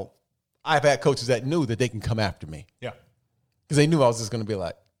 I've had coaches that knew that they can come after me, because they knew I was just going to be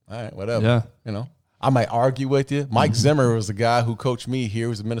like, all right, whatever, I might argue with you. Mike Zimmer was the guy who coached me here. He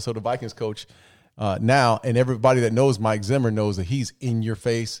was the Minnesota Vikings coach now, and everybody that knows Mike Zimmer knows that he's in your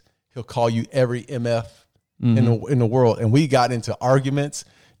face. He'll call you every MF. In the world, and we got into arguments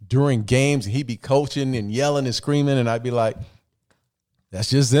during games, and he'd be coaching and yelling and screaming, and I'd be like,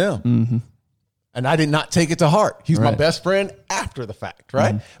 "That's just them," and I did not take it to heart. He's my best friend after the fact,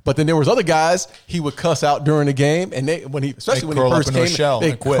 right? But then there was other guys he would cuss out during the game, and especially when he first came,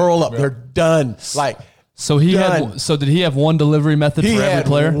 they curl up, they're done, like. So did he have one delivery method for every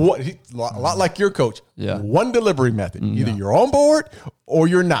player? A lot like your coach. Yeah, one delivery method. Either you're on board or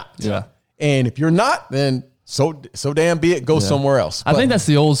you're not. Yeah, and if you're not, then. So damn be it, go somewhere else. I think that's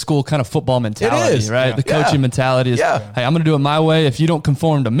the old school kind of football mentality, right? Yeah. The coaching mentality is, hey, I'm going to do it my way. If you don't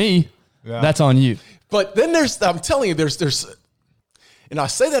conform to me, that's on you. But then I'm telling you, there's, and I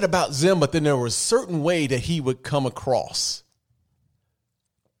say that about Zim, but then there was a certain way that he would come across.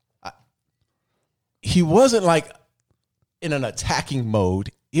 He wasn't like in an attacking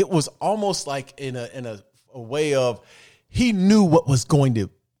mode. It was almost like in a way of, he knew what was going to,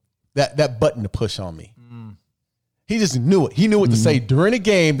 that button to push on me. He just knew it. He knew what to say during a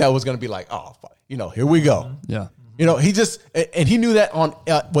game that was going to be like, here we go. Yeah. He just, and he knew that on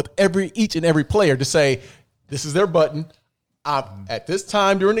with each and every player to say, this is their button. At this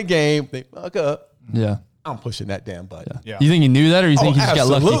time during the game, they fuck up. Yeah. I'm pushing that damn button. Yeah. You think he knew that, or you think he just got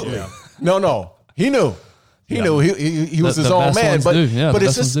lucky? Yeah. No. He knew. He knew. He was his own man. But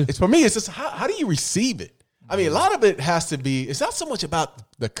it's just, it's for me, it's just how do you receive it? I mean, a lot of it has to be, it's not so much about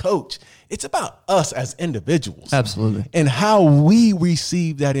the coach. It's about us as individuals. Absolutely. And how we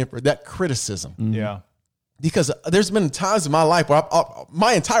receive that criticism. Yeah. Because there's been times in my life where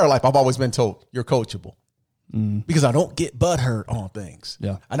my entire life, I've always been told you're coachable. Because I don't get butthurt on things.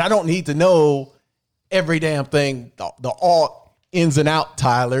 Yeah. And I don't need to know every damn thing, the all ins and out,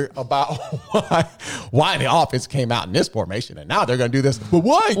 Tyler, about why the offense came out in this formation and now they're going to do this. But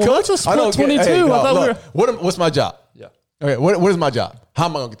why, coach? What's a split 22? What's my job? Yeah. Okay, what is my job? How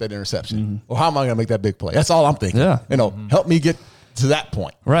am I going to get that interception? Or how am I going to make that big play? That's all I'm thinking. Yeah. Help me get to that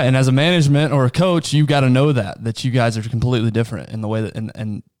point. Right. And as a management or a coach, you got to know that you guys are completely different in the way that,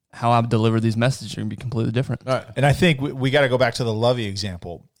 and how I deliver these messages are going to be completely different. All right. And I think we got to go back to the Lovey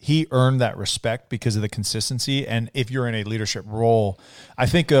example. He earned that respect because of the consistency. And if you're in a leadership role, I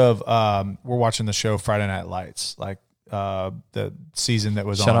think of, we're watching the show Friday Night Lights, like the season that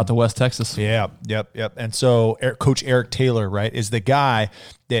was Shout out to West Texas. Yeah. Yep. And so Coach Eric Taylor, right, is the guy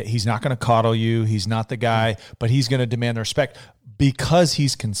that he's not going to coddle you. He's not the guy, but he's going to demand the respect because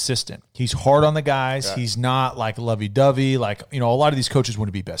he's consistent. He's hard on the guys. Yeah. He's not like lovey-dovey. Like, a lot of these coaches want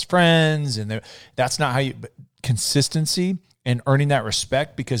to be best friends, and that's not how you – consistency and earning that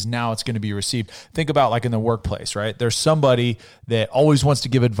respect, because now it's going to be received. Think about like in the workplace, right? There's somebody that always wants to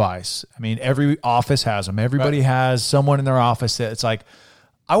give advice. I mean, every office has them. Everybody has someone in their office that it's like,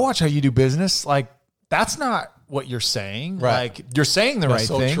 I watch how you do business. Like, that's not what you're saying. Right. Like, you're saying the right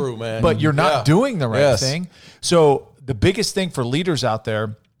so thing, true, man. but you're not doing the right thing. So the biggest thing for leaders out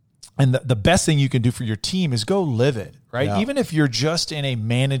there, and the best thing you can do for your team, is go live it, right? Yeah. Even if you're just in a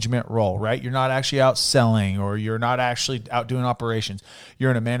management role, right? You're not actually out selling, or you're not actually out doing operations. You're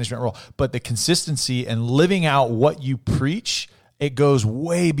in a management role. But the consistency and living out what you preach, it goes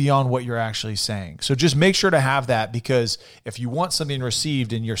way beyond what you're actually saying. So just make sure to have that, because if you want something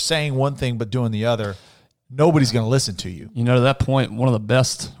received and you're saying one thing but doing the other, nobody's going to listen to you. To that point, one of the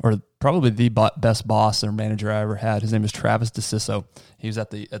best, or probably the best boss or manager I ever had, his name is Travis DeCiso. He was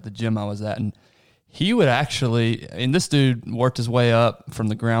at the gym I was at, and he would actually, and this dude worked his way up from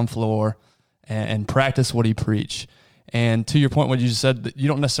the ground floor and practice what he preached. And to your point, what you just said, that you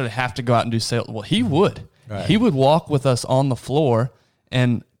don't necessarily have to go out and do sales. Well, he would. Right. He would walk with us on the floor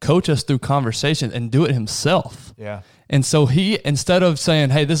and coach us through conversation and do it himself. Yeah. And so he, instead of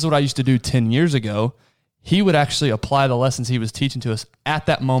saying, hey, this is what I used to do 10 years ago, he would actually apply the lessons he was teaching to us at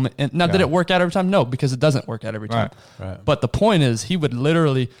that moment. And now, did it work out every time? No, because it doesn't work out every time. Right. But the point is, he would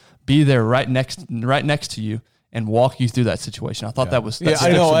literally be there right next to you and walk you through that situation. I thought that was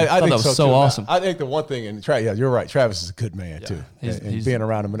I know. I think that was so awesome. I think the one thing, and you're right. Travis is a good man too, and being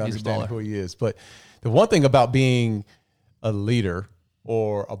around him and understanding who he is. But the one thing about being a leader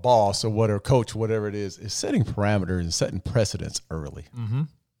or a boss or whatever, coach, whatever it is setting parameters and setting precedents early.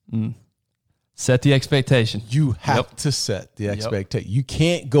 Set the expectation. You have to set the expectation. You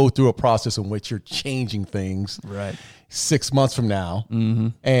can't go through a process in which you're changing things 6 months from now,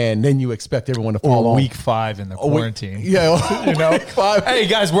 and then you expect everyone to follow. Or week 5 in the quarantine. Week 5. Hey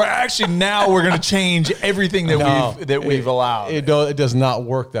guys, we're going to change everything that we've allowed. It does not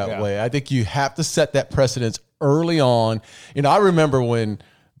work that way. I think you have to set that precedence early on. I remember when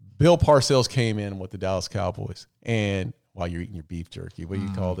Bill Parcells came in with the Dallas Cowboys, and while you're eating your beef jerky, what do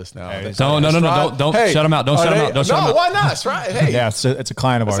you call this now? Don't shut him out. Don't shut him out. Don't shut him out. Why not? Strive. Hey, yeah, it's a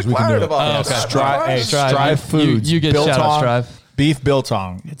client of ours. We can do it. Strive Foods. You get shout out, Strive. Beef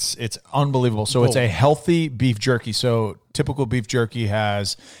biltong. It's unbelievable. So it's a healthy beef jerky. So typical beef jerky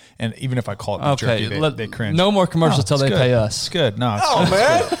has, and even if I call it beef jerky, they cringe. No more commercials till they pay us. It's good. No,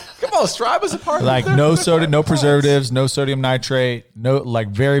 man. Come on, Strive is a part of it. Like no soda, no preservatives, no sodium nitrate, no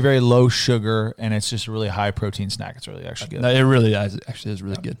very, very low sugar, and it's just a really high protein snack. It's really actually good. No, it really is. Actually, is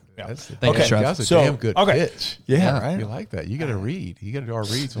really good. Yeah. Thank you, Strive. That's a damn good pitch. Yeah, right. You like that? You got to read. You got to do our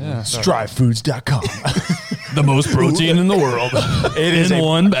reads. StriveFoods.com. The most protein in the world. It is in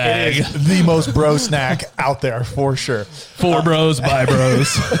one bag. It is the most bro snack out there for sure. For bros, by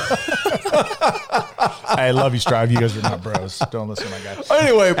bros. I love you, Strive. You guys are not bros. Don't listen to my guy.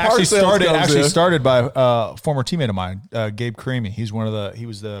 Anyway, actually started by a former teammate of mine, Gabe Creamy. He was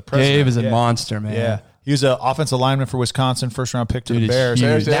the president. Gabe is a monster, man. Yeah. He was an offensive lineman for Wisconsin, first round pick to the Bears.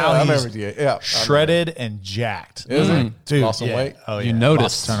 Now he's shredded and jacked. Is he? Dude, lost some weight. Oh, yeah. You noticed.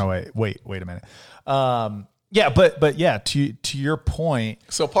 Lost a ton of weight. Wait a minute. Yeah, but yeah, to your point.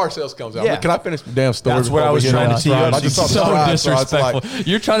 So Parcells comes out. Yeah. Can I finish the damn story? That's what before I was we get trying on to tee Scribe? up. I just saw So Scribe, so it's disrespectful. like,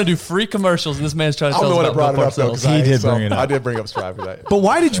 You're trying to do free commercials, and this man's trying to I'm tell the us one that about brought it Bill up, though. Parcells. He did bring it up. I did bring up Scribe for that. But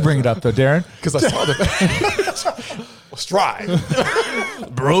why did you bring it up though, Darren? Because I saw the Stride.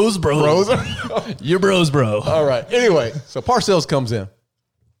 Bros. Your bros, bro. All right. Anyway, so Parcells comes in.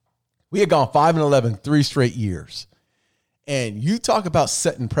 We had gone 5-11, 3 straight years. And you talk about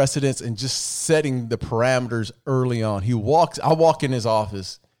setting precedents and just setting the parameters early on. I walk in his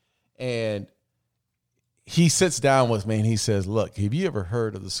office and he sits down with me and he says, look, have you ever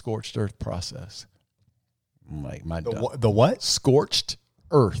heard of the scorched earth process? I'm like, The what? Scorched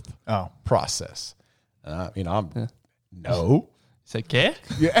earth process. No. Say, ¿qué?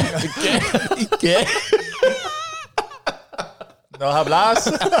 Yeah. No hablas.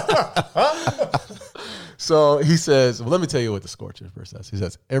 So he says, well, let me tell you what the scorched earth process. He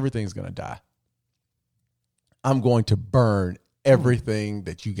says, everything's going to die. I'm going to burn everything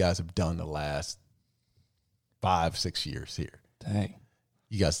that you guys have done the last 5-6 years here. Dang.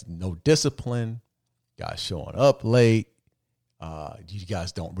 You guys, no discipline. Guys showing up late. You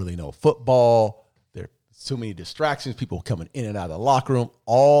guys don't really know football. There's too many distractions. People coming in and out of the locker room.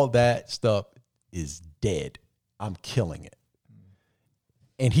 All that stuff is dead. I'm killing it.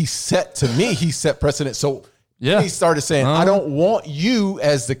 And he set precedent. So he started saying, I don't want you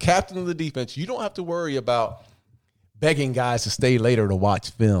as the captain of the defense. You don't have to worry about begging guys to stay later to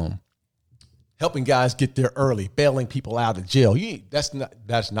watch film, helping guys get there early, bailing people out of jail. That's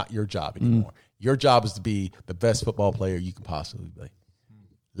not your job anymore. Your job is to be the best football player you can possibly be.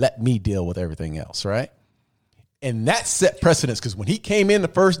 Let me deal with everything else, right? And that set precedence because when he came in the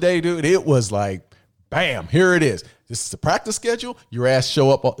first day, dude, it was like, bam, here it is. This is the practice schedule. Your ass show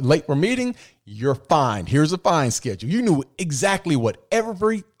up late for meeting, you're fined. Here's a fine schedule. You knew exactly what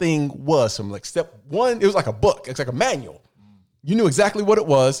everything was from like step one. It was like a book. It's like a manual. You knew exactly what it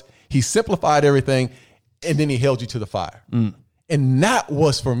was. He simplified everything, and then he held you to the fire. And that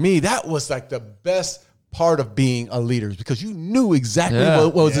was, for me, that was like the best part of being a leader because you knew exactly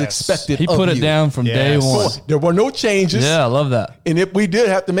what was expected of you. He put it down from day one. There were no changes. Yeah, I love that. And if we did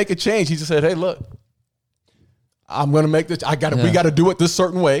have to make a change, he just said, hey, look, I'm going to make this. We got to do it this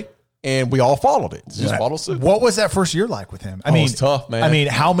certain way. And we all followed it. Just follow suit. What was that first year like with him? I mean, it was tough, man. I mean,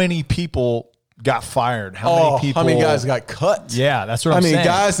 how many people got fired? How many guys got cut? Yeah, that's what I'm saying.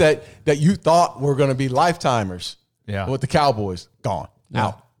 Guys that you thought were going to be lifetimers. Yeah. With the Cowboys, gone.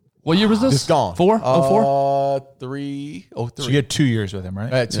 Out. What year was this? Just gone. 4? 04? 03. So you had 2 years with him,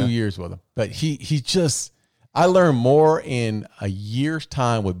 right? I had 2 years with him. But he just, I learned more in a year's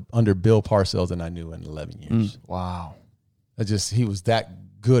time under Bill Parcells than I knew in 11 years. Wow. He was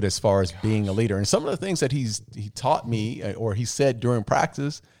that good as far as being a leader. And some of the things that he taught me or he said during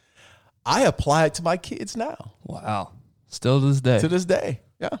practice, I apply it to my kids now. Wow. Still to this day. To this day.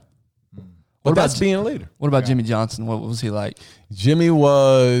 Yeah. But that's being a leader. What about Jimmy Johnson? What was he like? Jimmy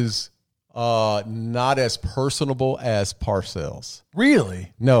was not as personable as Parcells.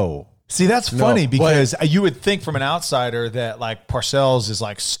 Really? No. See, that's funny because you would think from an outsider that like Parcells is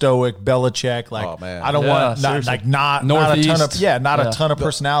like stoic, Belichick. Like, oh, man. I don't want not a ton of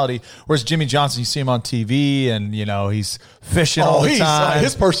personality. Whereas Jimmy Johnson, you see him on TV and he's fishing all the time.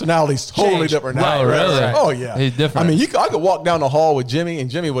 His personality's totally different now. Wow, really? Right. Oh yeah, he's different. I mean, I could walk down the hall with Jimmy and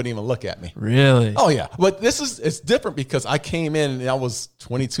Jimmy wouldn't even look at me. Really? Oh yeah, but it's different because I came in and I was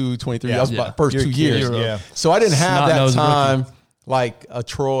 22, 23. Yeah, that was my first 2 years. Yeah. So I didn't have that time. Rookie. Like a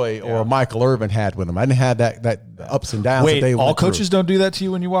Troy or a Michael Irvin had with him. I didn't have that ups and downs. Wait, all coaches don't do that to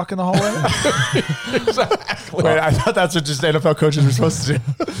you when you walk in the hallway? Exactly. Wait, I thought that's what just NFL coaches are supposed to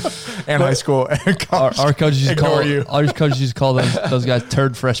do. And high school and college. Our coaches used to call those guys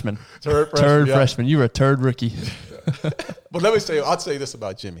turd freshmen. Turd freshmen. You were a turd rookie. But let me say, I'd say this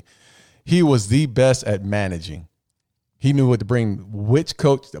about Jimmy. He was the best at managing. He knew what to bring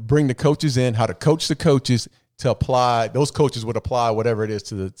the coaches in, how to coach the coaches, to apply, those coaches would apply whatever it is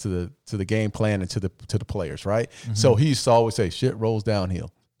to the game plan and to the players, right? Mm-hmm. So he used to always say, "Shit rolls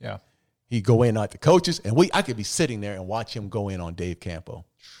downhill." Yeah, he'd go in at the coaches, and I could be sitting there and watch him go in on Dave Campo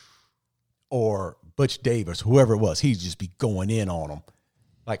or Butch Davis, whoever it was. He'd just be going in on them,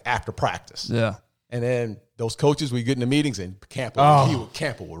 like after practice. Yeah, and then those coaches, we get in the meetings, and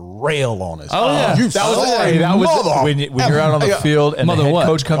Campo would rail on us. Oh yeah, that was when you're out on the field and the head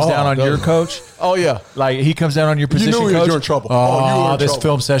coach comes down on your coach. Oh yeah, like he comes down on your position. You knew coach. You're in trouble. This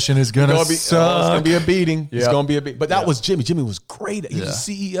film session is gonna suck. It's gonna be a beating. Yeah. It's gonna be a beating. But that was Jimmy. Jimmy was great. He was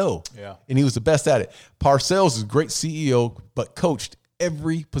a CEO. Yeah, and he was the best at it. Parcells is a great CEO, but coached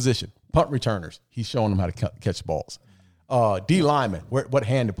every position. Punt returners, he's showing them how to catch balls. D lineman, what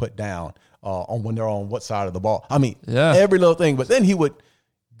hand to put down. on when they're on what side of the ball. I mean, Yeah. every little thing. But then he would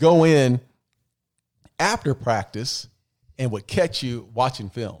go in after practice and would catch you watching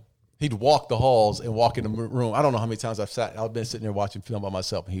film. He'd walk the halls and walk in the room. I don't know how many times I've been sitting there watching film by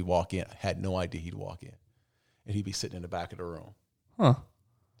myself, and he'd walk in. I had no idea he'd walk in. And he'd be sitting in the back of the room. Huh.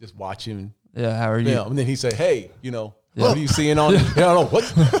 Just watching Yeah, how are you? film. And then he'd say, hey, what are you seeing on? I don't know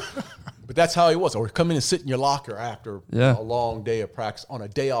what. But that's how he was. Or come in and sit in your locker after a long day of practice. On a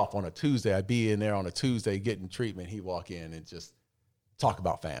day off on a Tuesday, I'd be in there on a Tuesday getting treatment. He'd walk in and just talk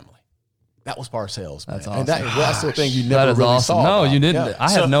about family. That was Parcells, man. That's awesome. And that's the thing you That never is really awesome. saw. No, about. you didn't. Yeah.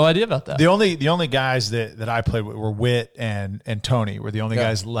 I had no idea about that. The only guys that I played with were Witt and Tony were the only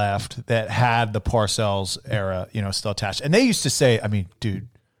guys left that had the Parcells era, still attached. And they used to say, I mean, dude,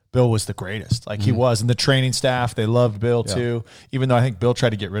 Bill was the greatest. Like he was. And the training staff, they loved Bill too. Even though I think Bill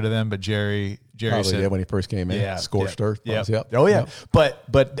tried to get rid of them, but Jerry Probably said, did when he first came in. Scorched earth. Yeah. Yep. Oh yeah. Yep.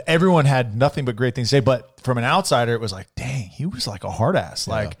 But everyone had nothing but great things to say. But from an outsider, it was like, dang, he was like a hard ass.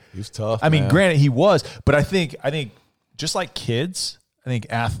 Like he was tough. I mean, man. granted he was, but I think just like kids, I think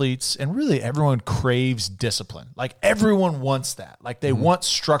athletes and really everyone craves discipline. Like everyone wants that. Like they want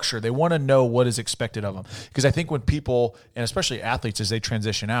structure. They want to know what is expected of them. Because I think when people, and especially athletes as they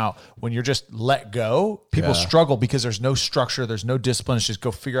transition out, when you're just let go, people struggle because there's no structure, there's no discipline. It's just go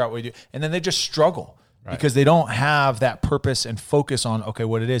figure out what you do. And then they just struggle because they don't have that purpose and focus on, okay,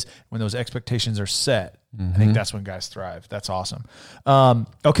 what it is. When those expectations are set, I think that's when guys thrive. That's awesome.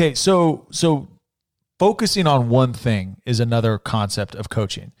 Okay, so focusing on one thing is another concept of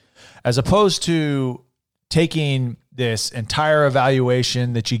coaching, as opposed to taking this entire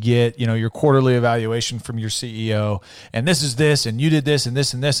evaluation that you get, your quarterly evaluation from your CEO, and this is this, and you did this, and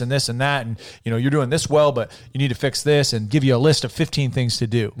this, and this, and this, and that, and you're doing this well, but you need to fix this, and give you a list of 15 things to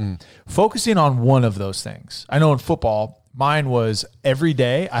do. Focusing on one of those things. I know in football, mine was every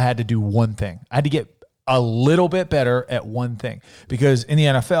day I had to do one thing. I had to get a little bit better at one thing, because in the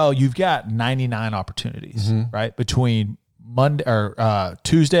NFL, you've got 99 opportunities, right? Between Monday or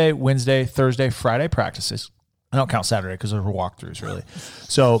Tuesday, Wednesday, Thursday, Friday practices. I don't count Saturday because those were walkthroughs, really.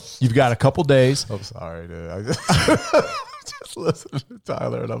 So you've got a couple days. I'm sorry, dude. I just, just listen to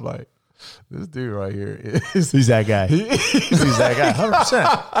Tyler, and I'm like, this dude right here He's that guy. He's that guy,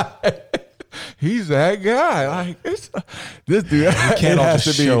 100%. He's that guy. Like this dude. You can't all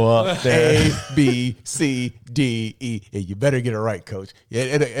just show up there. A, B, C, D, E. Yeah, you better get it right, coach. Yeah,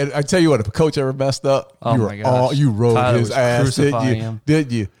 and I tell you what, if a coach ever messed up, you rode Tyler his was ass, crucifying him.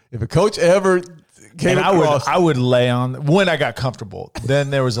 Did you? If a coach ever came across, I would lay on when I got comfortable. Then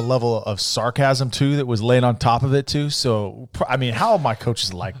there was a level of sarcasm too that was laying on top of it too. So I mean, how my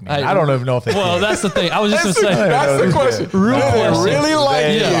coaches like me? I don't even know if they. Well, did. that's the thing. I was just going to say. that's the question. Real They question. really like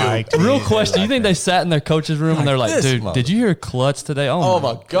They you. liked me. Real question. You think they sat in their coach's room and they're like, this dude, mother- did you hear Klutz today? Oh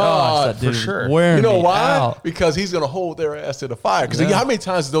my gosh, God, that dude for sure. wearing You know me why? out. Because he's going to hold their ass to the fire. Because how many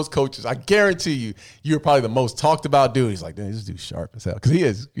times those coaches, I guarantee you, you're probably the most talked about dude. He's like, this dude's sharp as hell. Because he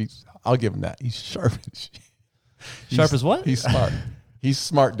is. I'll give him that. He's sharp as shit. Sharp as what? He's smart. He's a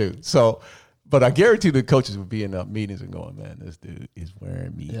smart dude. So, but I guarantee the coaches would be in meetings and going, man, this dude is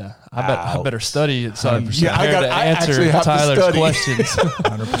wearing me. Yeah, I better study it. So I'm Yeah, I prepared to actually answer have to Tyler's study. questions.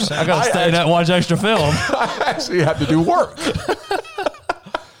 100%. I got to stay and watch extra film. I actually have to do work.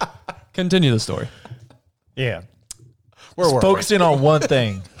 Continue the story. Yeah. Where were we? Focusing on one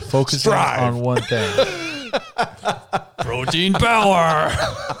thing. Focusing Strive. on one thing. Protein power.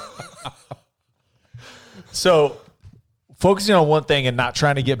 So focusing on one thing and not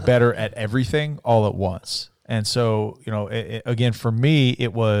trying to get better at everything all at once. And so, again, for me,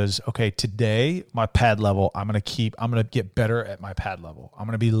 it was, okay, today, my pad level, I'm going to get better at my pad level. I'm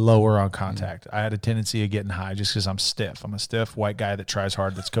going to be lower on contact. I had a tendency of getting high just because I'm stiff. I'm a stiff white guy that tries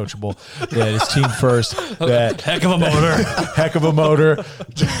hard, that's coachable, that is team first, that Heck of a motor. heck of a motor,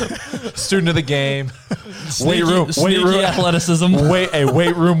 student of the game, weight room Sneaky athleticism. a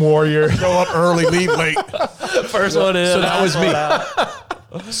weight room warrior. Go up early, leave late. First one in. So that was me.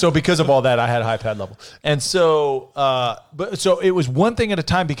 So because of all that, I had a high pad level. And so, so it was one thing at a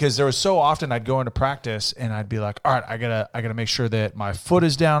time, because there was so often I'd go into practice and I'd be like, all right, I gotta make sure that my foot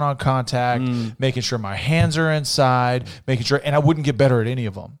is down on contact, making sure my hands are inside, making sure, and I wouldn't get better at any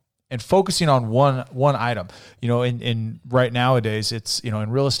of them. And focusing on one item, in right nowadays, it's,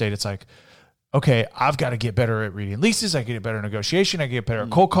 in real estate, it's like, okay, I've got to get better at reading leases. I get to get better at negotiation. I get better at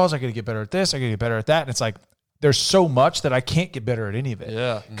cold calls. I got to get better at this. I got to get better at that. And it's like, there's so much that I can't get better at any of it.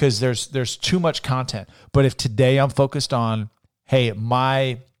 Yeah. Because there's too much content. But if today I'm focused on, hey,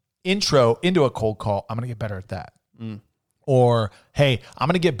 my intro into a cold call, I'm going to get better at that. Or, hey, I'm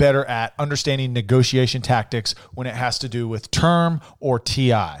going to get better at understanding negotiation tactics when it has to do with term or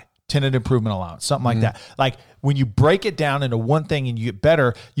TI. tenant improvement allowance, something like that. Like when you break it down into one thing and you get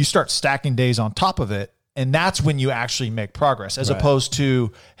better, you start stacking days on top of it. And that's when you actually make progress, as opposed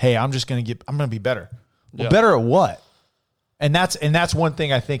to, hey, I'm going to be better. Well, better at what? And that's one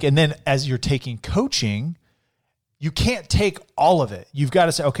thing I think. And then as you're taking coaching, you can't take all of it. You've got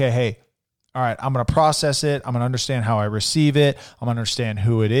to say, okay, hey, all right, I'm going to process it. I'm going to understand how I receive it. I'm going to understand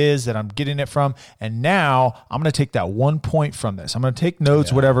who it is that I'm getting it from. And now I'm going to take that 1 point from this. I'm going to take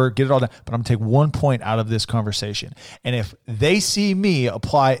notes, whatever, get it all down, but I'm going to take 1 point out of this conversation. And if they see me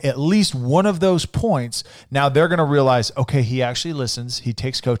apply at least one of those points, now they're going to realize, okay, he actually listens. He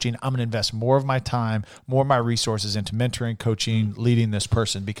takes coaching. I'm going to invest more of my time, more of my resources into mentoring, coaching, leading this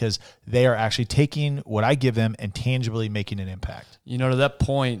person, because they are actually taking what I give them and tangibly making an impact. You know, to that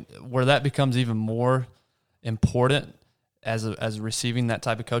point where that becomes even more important as receiving that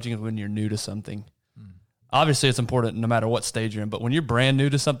type of coaching is when you're new to something. Obviously, it's important no matter what stage you're in, but when you're brand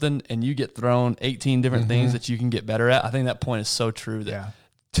new to something and you get thrown 18 different things that you can get better at, I think that point is so true that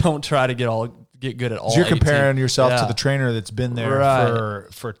don't try to get good at all. You're comparing yourself to the trainer that's been there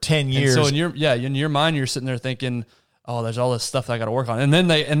for 10 years. And so in your mind, you're sitting there thinking, oh, there's all this stuff that I got to work on. And then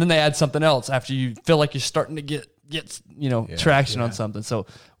they add something else after you feel like you're starting to get traction on something. So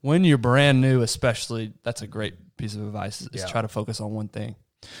when you're brand new, especially, that's a great piece of advice is try to focus on one thing.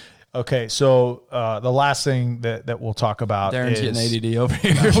 Okay. So, the last thing that we'll talk about Darren's is getting ADD over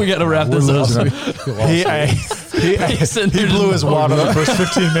here. We got to wrap this up. He blew his wad on the first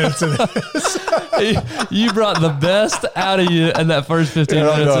 15 minutes of this. You brought the best out of you in that first 15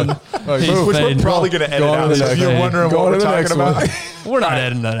 minutes. Which we're probably going to edit out. If you're wondering what we're talking about. We're not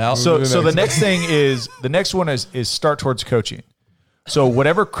editing that out. So the next thing is, the next one is start towards coaching. So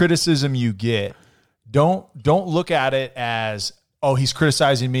whatever criticism you get, don't look at it as, oh, he's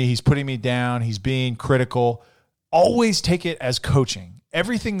criticizing me, he's putting me down, he's being critical. Always take it as coaching.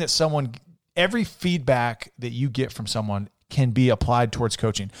 Every feedback that you get from someone can be applied towards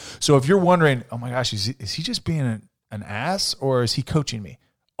coaching. So if you're wondering, oh my gosh, is he just being an ass, or is he coaching me?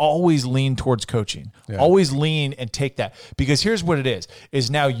 Always lean towards coaching. Always lean and take that, because here's what it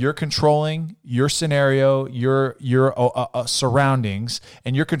is now you're controlling your scenario, your surroundings,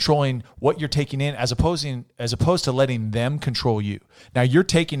 and you're controlling what you're taking in as opposed to letting them control you. Now you're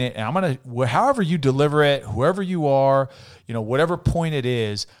taking it, and I'm going to, however you deliver it, whoever you are, whatever point it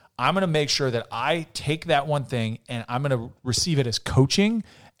is, I'm going to make sure that I take that one thing and I'm going to receive it as coaching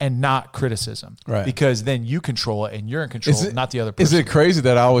and not criticism, right? Because then you control it and you're in control, not the other person. Is it crazy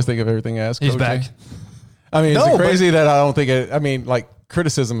that I always think of everything as coaching? He's back. I mean, is it crazy that I don't think it, I mean, like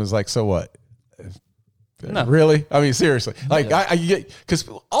criticism is like, so what? No. Really? I mean, seriously. Like because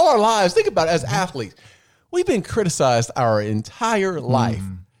all our lives, think about it, as athletes, we've been criticized our entire life.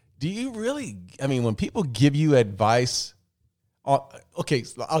 Do you really, I mean, when people give you advice, okay,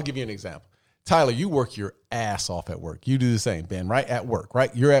 so I'll give you an example. Tyler, you work your ass off at work. You do the same, Ben, right? At work, right?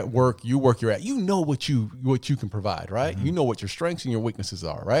 You're at work, you work your ass. You know what you can provide, right? You know what your strengths and your weaknesses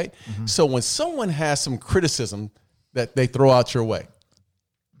are, right? So when someone has some criticism that they throw out your way,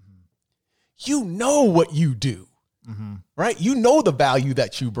 you know what you do, right? You know the value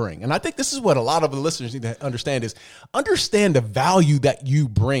that you bring. And I think this is what a lot of the listeners need to understand is understand the value that you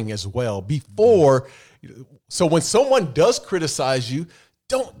bring as well before. So when someone does criticize you,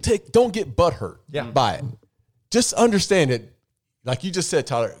 don't get butthurt by it. Just understand it. Like you just said,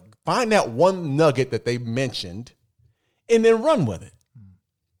 Tyler, find that one nugget that they mentioned and then run with it.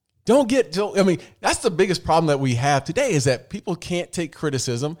 I mean, that's the biggest problem that we have today is that people can't take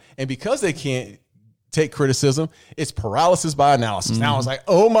criticism. And because they can't take criticism, it's paralysis by analysis. Now it's like,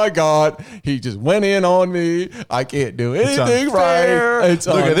 oh my God, he just went in on me. I can't do anything right. It's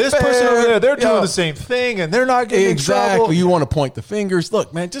Look at this person over there. They're doing the same thing and they're not getting in trouble. You want to point the fingers.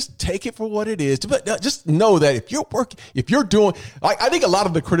 Look, man, just take it for what it is. But just know that if you're doing, I think a lot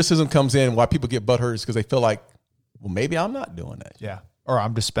of the criticism comes in why people get butthurt is because they feel like, well, maybe I'm not doing that. Yeah. Or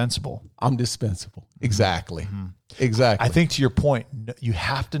I'm dispensable. Exactly. Exactly. I think to your point, you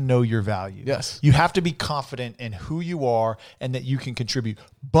have to know your value. Yes. You have to be confident in who you are and that you can contribute.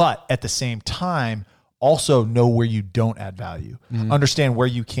 But at the same time, also know where you don't add value. Understand where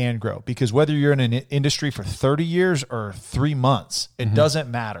you can grow. Because whether you're in an industry for 30 years or 3 months, it doesn't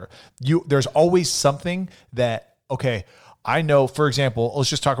matter. There's always something that, okay, I know, for example, let's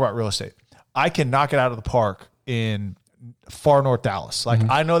just talk about real estate. I can knock it out of the park in far north Dallas. Like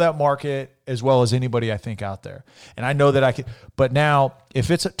I know that market as well as anybody I think out there. And I know that I can, but now if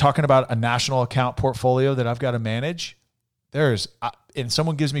it's talking about a national account portfolio that I've got to manage, and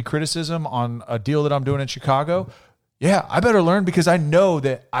someone gives me criticism on a deal that I'm doing in Chicago, Yeah, I better learn because I know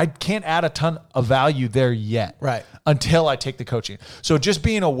that I can't add a ton of value there yet. Right. Until I take the coaching. So just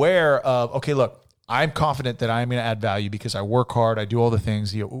being aware of, okay, look, I'm confident that I'm going to add value because I work hard, I do all the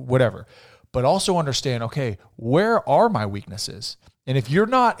things, whatever. But also understand, okay, where are my weaknesses? And if you're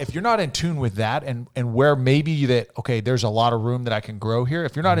not in tune with that and where maybe that, okay, there's a lot of room that I can grow here.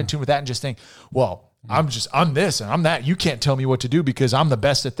 If you're not in tune with that and just think, well, I'm this and I'm that, you can't tell me what to do because I'm the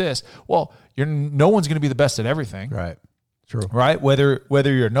best at this. Well, no one's going to be the best at everything. Right. True. Right. Whether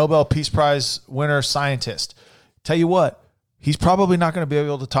you're a Nobel Peace Prize winner scientist, tell you what, he's probably not going to be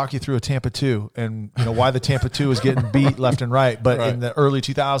able to talk you through a Tampa 2 and why the Tampa 2 is getting beat left and right. But in the early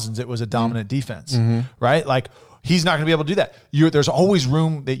 2000s, it was a dominant defense, right? Like he's not going to be able to do that. There's always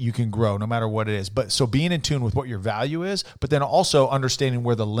room that you can grow no matter what it is. But so being in tune with what your value is, but then also understanding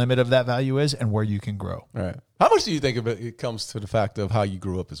where the limit of that value is and where you can grow. Right. How much do you think of it comes to the fact of how you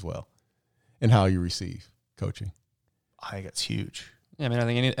grew up as well and how you receive coaching? I think it's huge. Yeah, I mean, I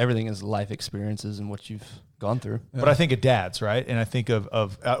think everything is life experiences and what you've gone through. But I think of dads, right? And I think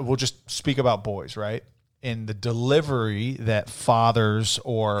of we'll just speak about boys, right? In the delivery that fathers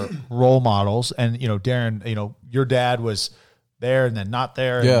or role models, and Darren, your dad was there and then not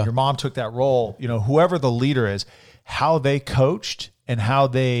there, and your mom took that role. Whoever the leader is, how they coached and how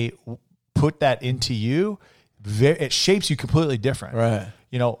they put that into you, it shapes you completely different. Right.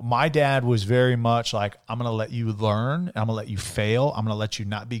 My dad was very much like, I'm going to let you learn. I'm going to let you fail. I'm going to let you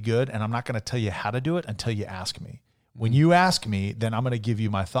not be good. And I'm not going to tell you how to do it until you ask me. When you ask me, then I'm going to give you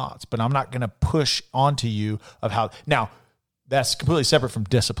my thoughts, but I'm not going to push onto you of how. Now, that's completely separate from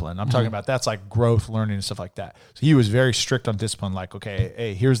discipline. I'm talking about that's like growth, learning, and stuff like that. So he was very strict on discipline. Like, okay,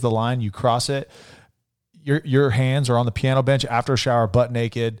 hey, here's the line. You cross it. Your hands are on the piano bench after a shower, butt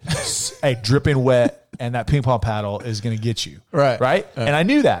naked, hey, dripping wet. And that ping pong paddle is going to get you. Right. And I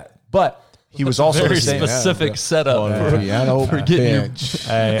knew that, but he was also very saying, specific setup for getting your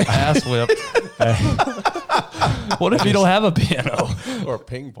ass whipped. What if you don't have a piano or a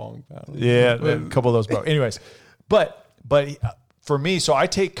ping pong paddle? Yeah, a couple of those broke. Anyways, but for me, so I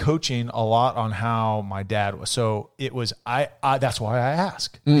take coaching a lot on how my dad was. So it was I that's why I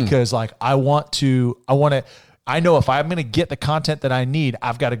ask because like I know if I'm going to get the content that I need,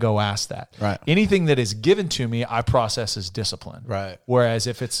 I've got to go ask that. Right. Anything that is given to me, I process as discipline. Right. Whereas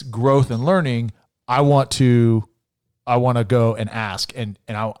if it's growth and learning, I want to go and ask, and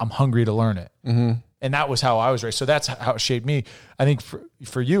I'm hungry to learn it. Mm-hmm. And that was how I was raised. So that's how it shaped me. I think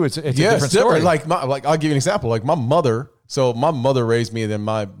for you, it's a different story. Like I'll give you an example. Like my mother raised me, and then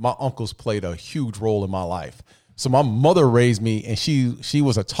my uncles played a huge role in my life. So my mother raised me, and she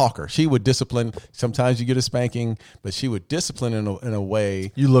was a talker. She would discipline. Sometimes you get a spanking, but she would discipline in a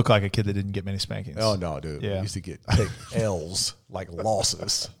way. You look like a kid that didn't get many spankings. Oh no, dude! Yeah. I used to take L's like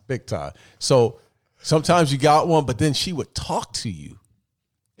losses, big time. So sometimes you got one, but then she would talk to you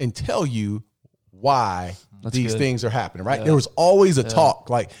and tell you why these things are happening. Right? Yeah. There was always a talk.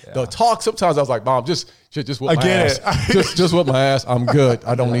 Like the talk. Sometimes I was like, Mom, just whip my ass. just whip my ass. I'm good.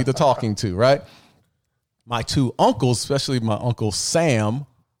 I don't need the talking to. Right? My two uncles, especially my uncle Sam,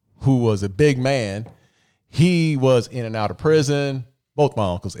 who was a big man, he was in and out of prison. Both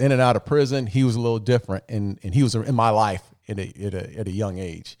my uncles in and out of prison. He was a little different, and he was in my life at a young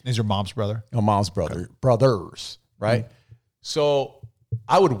age. Is your mom's brother? My mom's brother, brothers, right? Mm-hmm. So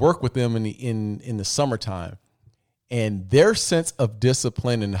I would work with them in the summertime, and their sense of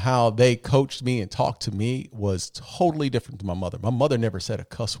discipline and how they coached me and talked to me was totally different to my mother. My mother never said a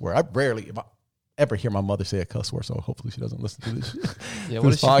cuss word. I rarely ever hear my mother say a cuss word, so hopefully she doesn't listen to this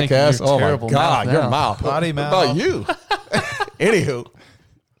this podcast. Oh my God, your mouth. Potty mouth. What about you? Anywho,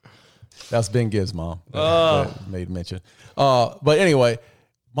 that's Ben Gibbs' mom. Made mention. But anyway,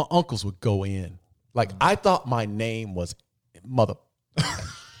 my uncles would go in. Like I thought my name was Mother.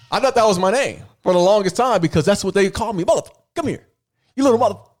 I thought that was my name for the longest time because that's what they called me. Mother, come here. You little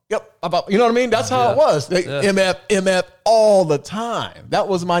mother. Yep. You know what I mean? That's how it was. They MF all the time. That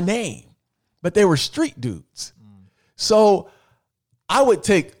was my name. But they were street dudes. So I would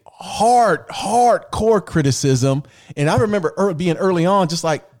take hardcore criticism. And I remember being early on, just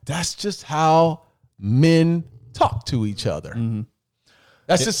like, that's just how men talk to each other. Mm-hmm.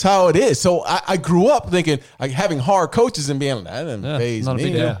 That's just how it is. So I grew up thinking, like having hard coaches and being like, that doesn't faze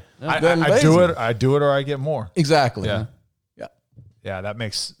me. I do it or I get more. Exactly. Yeah. Yeah, that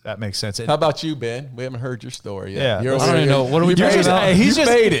makes sense. How about you, Ben? We haven't heard your story yet. Yeah, I don't even know. What are we talking about? Hey, he's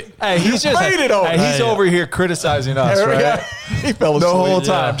made it. Hey, he's over here criticizing us, right? He fell asleep the whole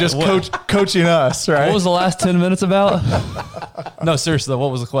time, just coaching us, right? What was the last 10 minutes about? No, seriously,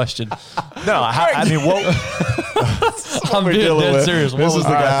 what was the question? No, I mean, what? I'm being dead serious. This is the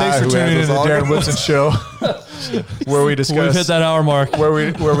guy. Thanks for tuning in to the Darren Woodson Show. where we We've discuss hit that hour mark. where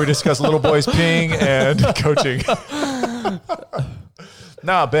we discuss little boys peeing and coaching.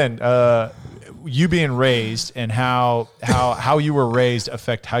 Nah, Ben, you being raised and how you were raised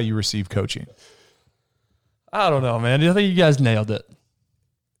affect how you receive coaching. I don't know, man. I think you guys nailed it.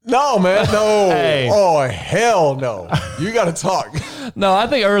 No, man, no. Hey. Oh, hell no. You got to talk. No, I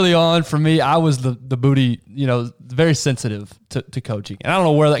think early on for me, I was the booty, very sensitive to coaching. And I don't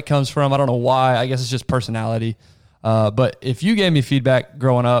know where that comes from. I don't know why. I guess it's just personality. But if you gave me feedback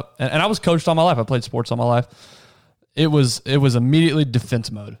growing up, and I was coached all my life, I played sports all my life, it was immediately defense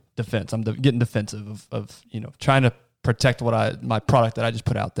mode. I'm getting defensive of trying to protect my product that I just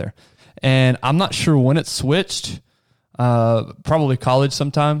put out there. And I'm not sure when it switched. Probably college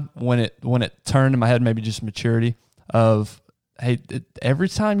sometime when it turned in my head, maybe just maturity of, hey, every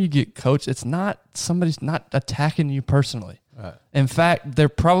time you get coached, it's not somebody's not attacking you personally. Right. In fact, they're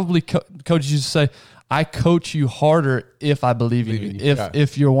probably coaches used to say, I coach you harder if I believe in you.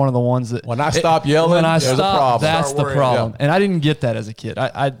 If you're one of the ones that when I stop yelling, there's a problem. That's the problem. Yeah. And I didn't get that as a kid.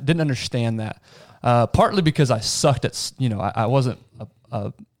 I didn't understand that. Partly because I sucked at, I wasn't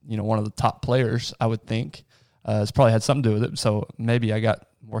one of the top players, I would think. It's probably had something to do with it. So maybe I got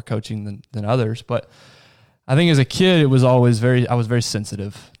more coaching than others. But I think as a kid, I was very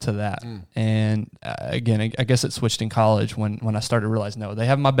sensitive to that. And again, I guess it switched in college when I started to realize, no, they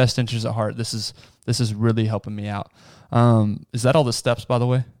have my best interests at heart. This is really helping me out. Is that all the steps, by the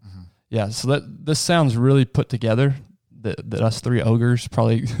way? Mm-hmm. Yeah. So this sounds really put together. That us three ogres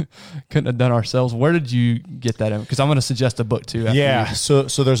probably couldn't have done ourselves. Where did you get that in? Because I'm going to suggest a book too. So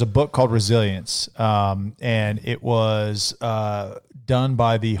there's a book called Resilience, and it was done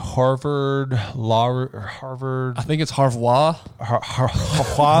by the Harvard. I think it's Harvard.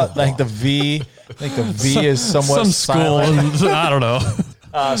 I think the V is somewhat some silent. School. I don't know.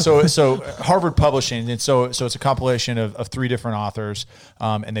 So Harvard Publishing, and so it's a compilation of three different authors,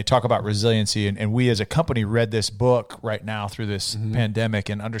 and they talk about resiliency. And we as a company read this book right now through this pandemic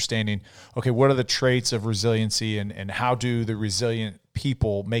and understanding, okay, what are the traits of resiliency and how do the resilient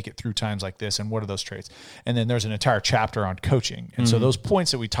people make it through times like this, and what are those traits? And then there's an entire chapter on coaching. And so those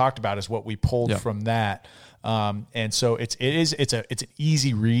points that we talked about is what we pulled from that. And so it's an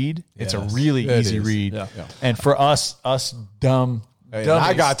easy read. It's a really easy read. Yeah. And for us dumb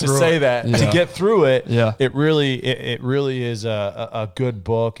I got to say that to get through it. Yeah. It really is a good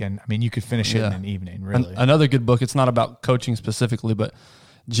book. And I mean, you could finish it in an evening, really. Another good book. It's not about coaching specifically, but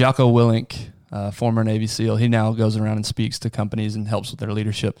Jocko Willink, former Navy SEAL, he now goes around and speaks to companies and helps with their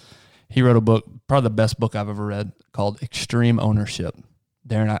leadership. He wrote a book, probably the best book I've ever read, called Extreme Ownership.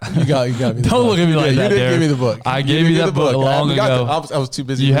 Darren, you got me. Don't look at me like that, You didn't Darren. give me the book. I gave you that book long ago. I was too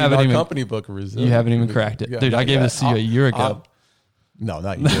busy. You reading haven't our even company book of resilience. You haven't even cracked it, dude. I gave this to you a year ago. No,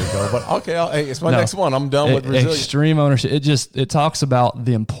 not a year ago, but okay. Hey, it's my next one. I'm done with resilience. Extreme ownership. It talks about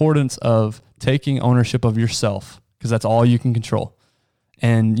the importance of taking ownership of yourself, because that's all you can control,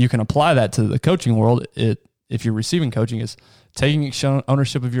 and you can apply that to the coaching world. If you're receiving coaching, is taking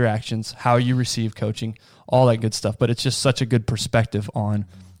ownership of your actions, how you receive coaching, all that good stuff. But it's just such a good perspective on,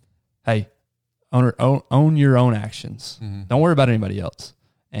 hey, own your own actions. Mm-hmm. Don't worry about anybody else.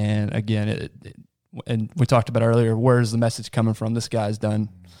 And again, and we talked about earlier, where's the message coming from? This guy's done,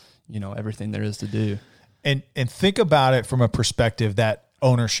 everything there is to do. And think about it from a perspective that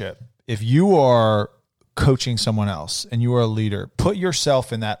ownership. If you are coaching someone else and you are a leader, put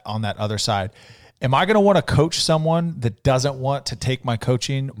yourself on that other side. Am I going to want to coach someone that doesn't want to take my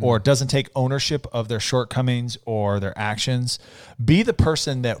coaching or doesn't take ownership of their shortcomings or their actions? Be the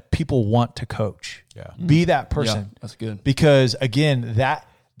person that people want to coach. Yeah. Be that person. Yeah, that's good. Because again, that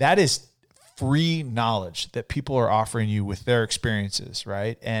is free knowledge that people are offering you with their experiences,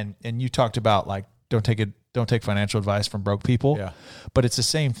 right? And you talked about like don't take financial advice from broke people. Yeah. But it's the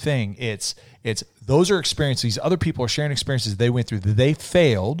same thing. It's those are experiences. These other people are sharing experiences they went through. They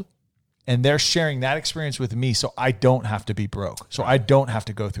failed. And they're sharing that experience with me, so I don't have to be broke. So I don't have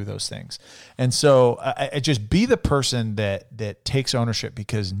to go through those things. And so I just be the person that takes ownership,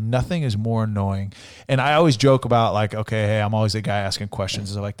 because nothing is more annoying. And I always joke about like, okay, hey, I'm always the guy asking questions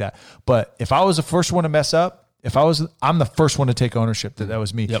and stuff like that. But if I was the first one to mess up, I'm the first one to take ownership that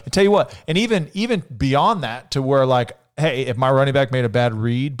was me. Yep. And tell you what, and even beyond that, to where like, hey, if my running back made a bad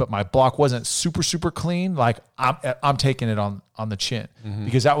read, but my block wasn't super, super clean, like I'm taking it on the chin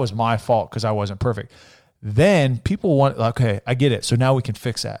because that was my fault because I wasn't perfect. Then people want, okay, I get it. So now we can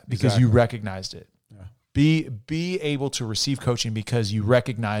fix that because you recognized it. Yeah. Be able to receive coaching because you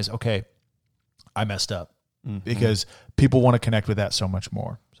recognize, okay, I messed up because people want to connect with that so much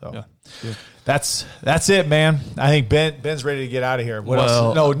more. So that's it, man. I think Ben's ready to get out of here. What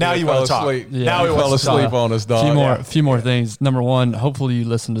else? No, now you want to talk. Yeah, now he fell asleep on us, dog. A few more things. Number one, hopefully you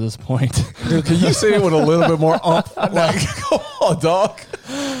listen to this point. Dude, can you say it with a little bit more like, come on, dog.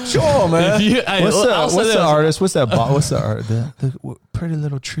 Sure, man. What's the artist? What's that? What's the art? The pretty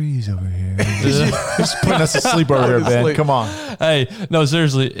little trees over here. He's putting us to sleep over here, Ben. Come on. Hey, no,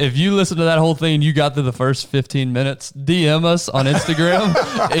 seriously. If you listen to that whole thing and you got through the first 15 minutes, DM us on Instagram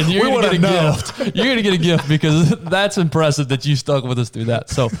and you're going to get a gift. You're going to get a gift because that's impressive that you stuck with us through that.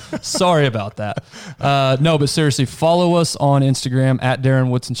 So sorry about that. No, but seriously, follow us on Instagram at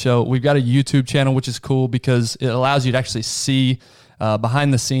Darren Woodson Show. We've got a YouTube channel, which is cool because it allows you to actually see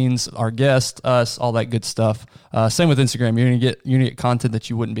behind the scenes, our guests, us, all that good stuff. Same with Instagram. You're gonna get content that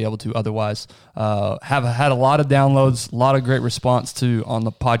you wouldn't be able to otherwise. Have had a lot of downloads, a lot of great response on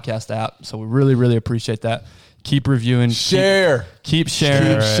the podcast app. So we really, really appreciate that. Keep reviewing. Share. Keep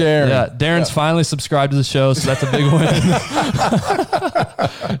sharing. Keep sharing. Yeah. Darren's finally subscribed to the show, so that's a big win.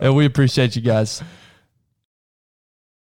 And we appreciate you guys.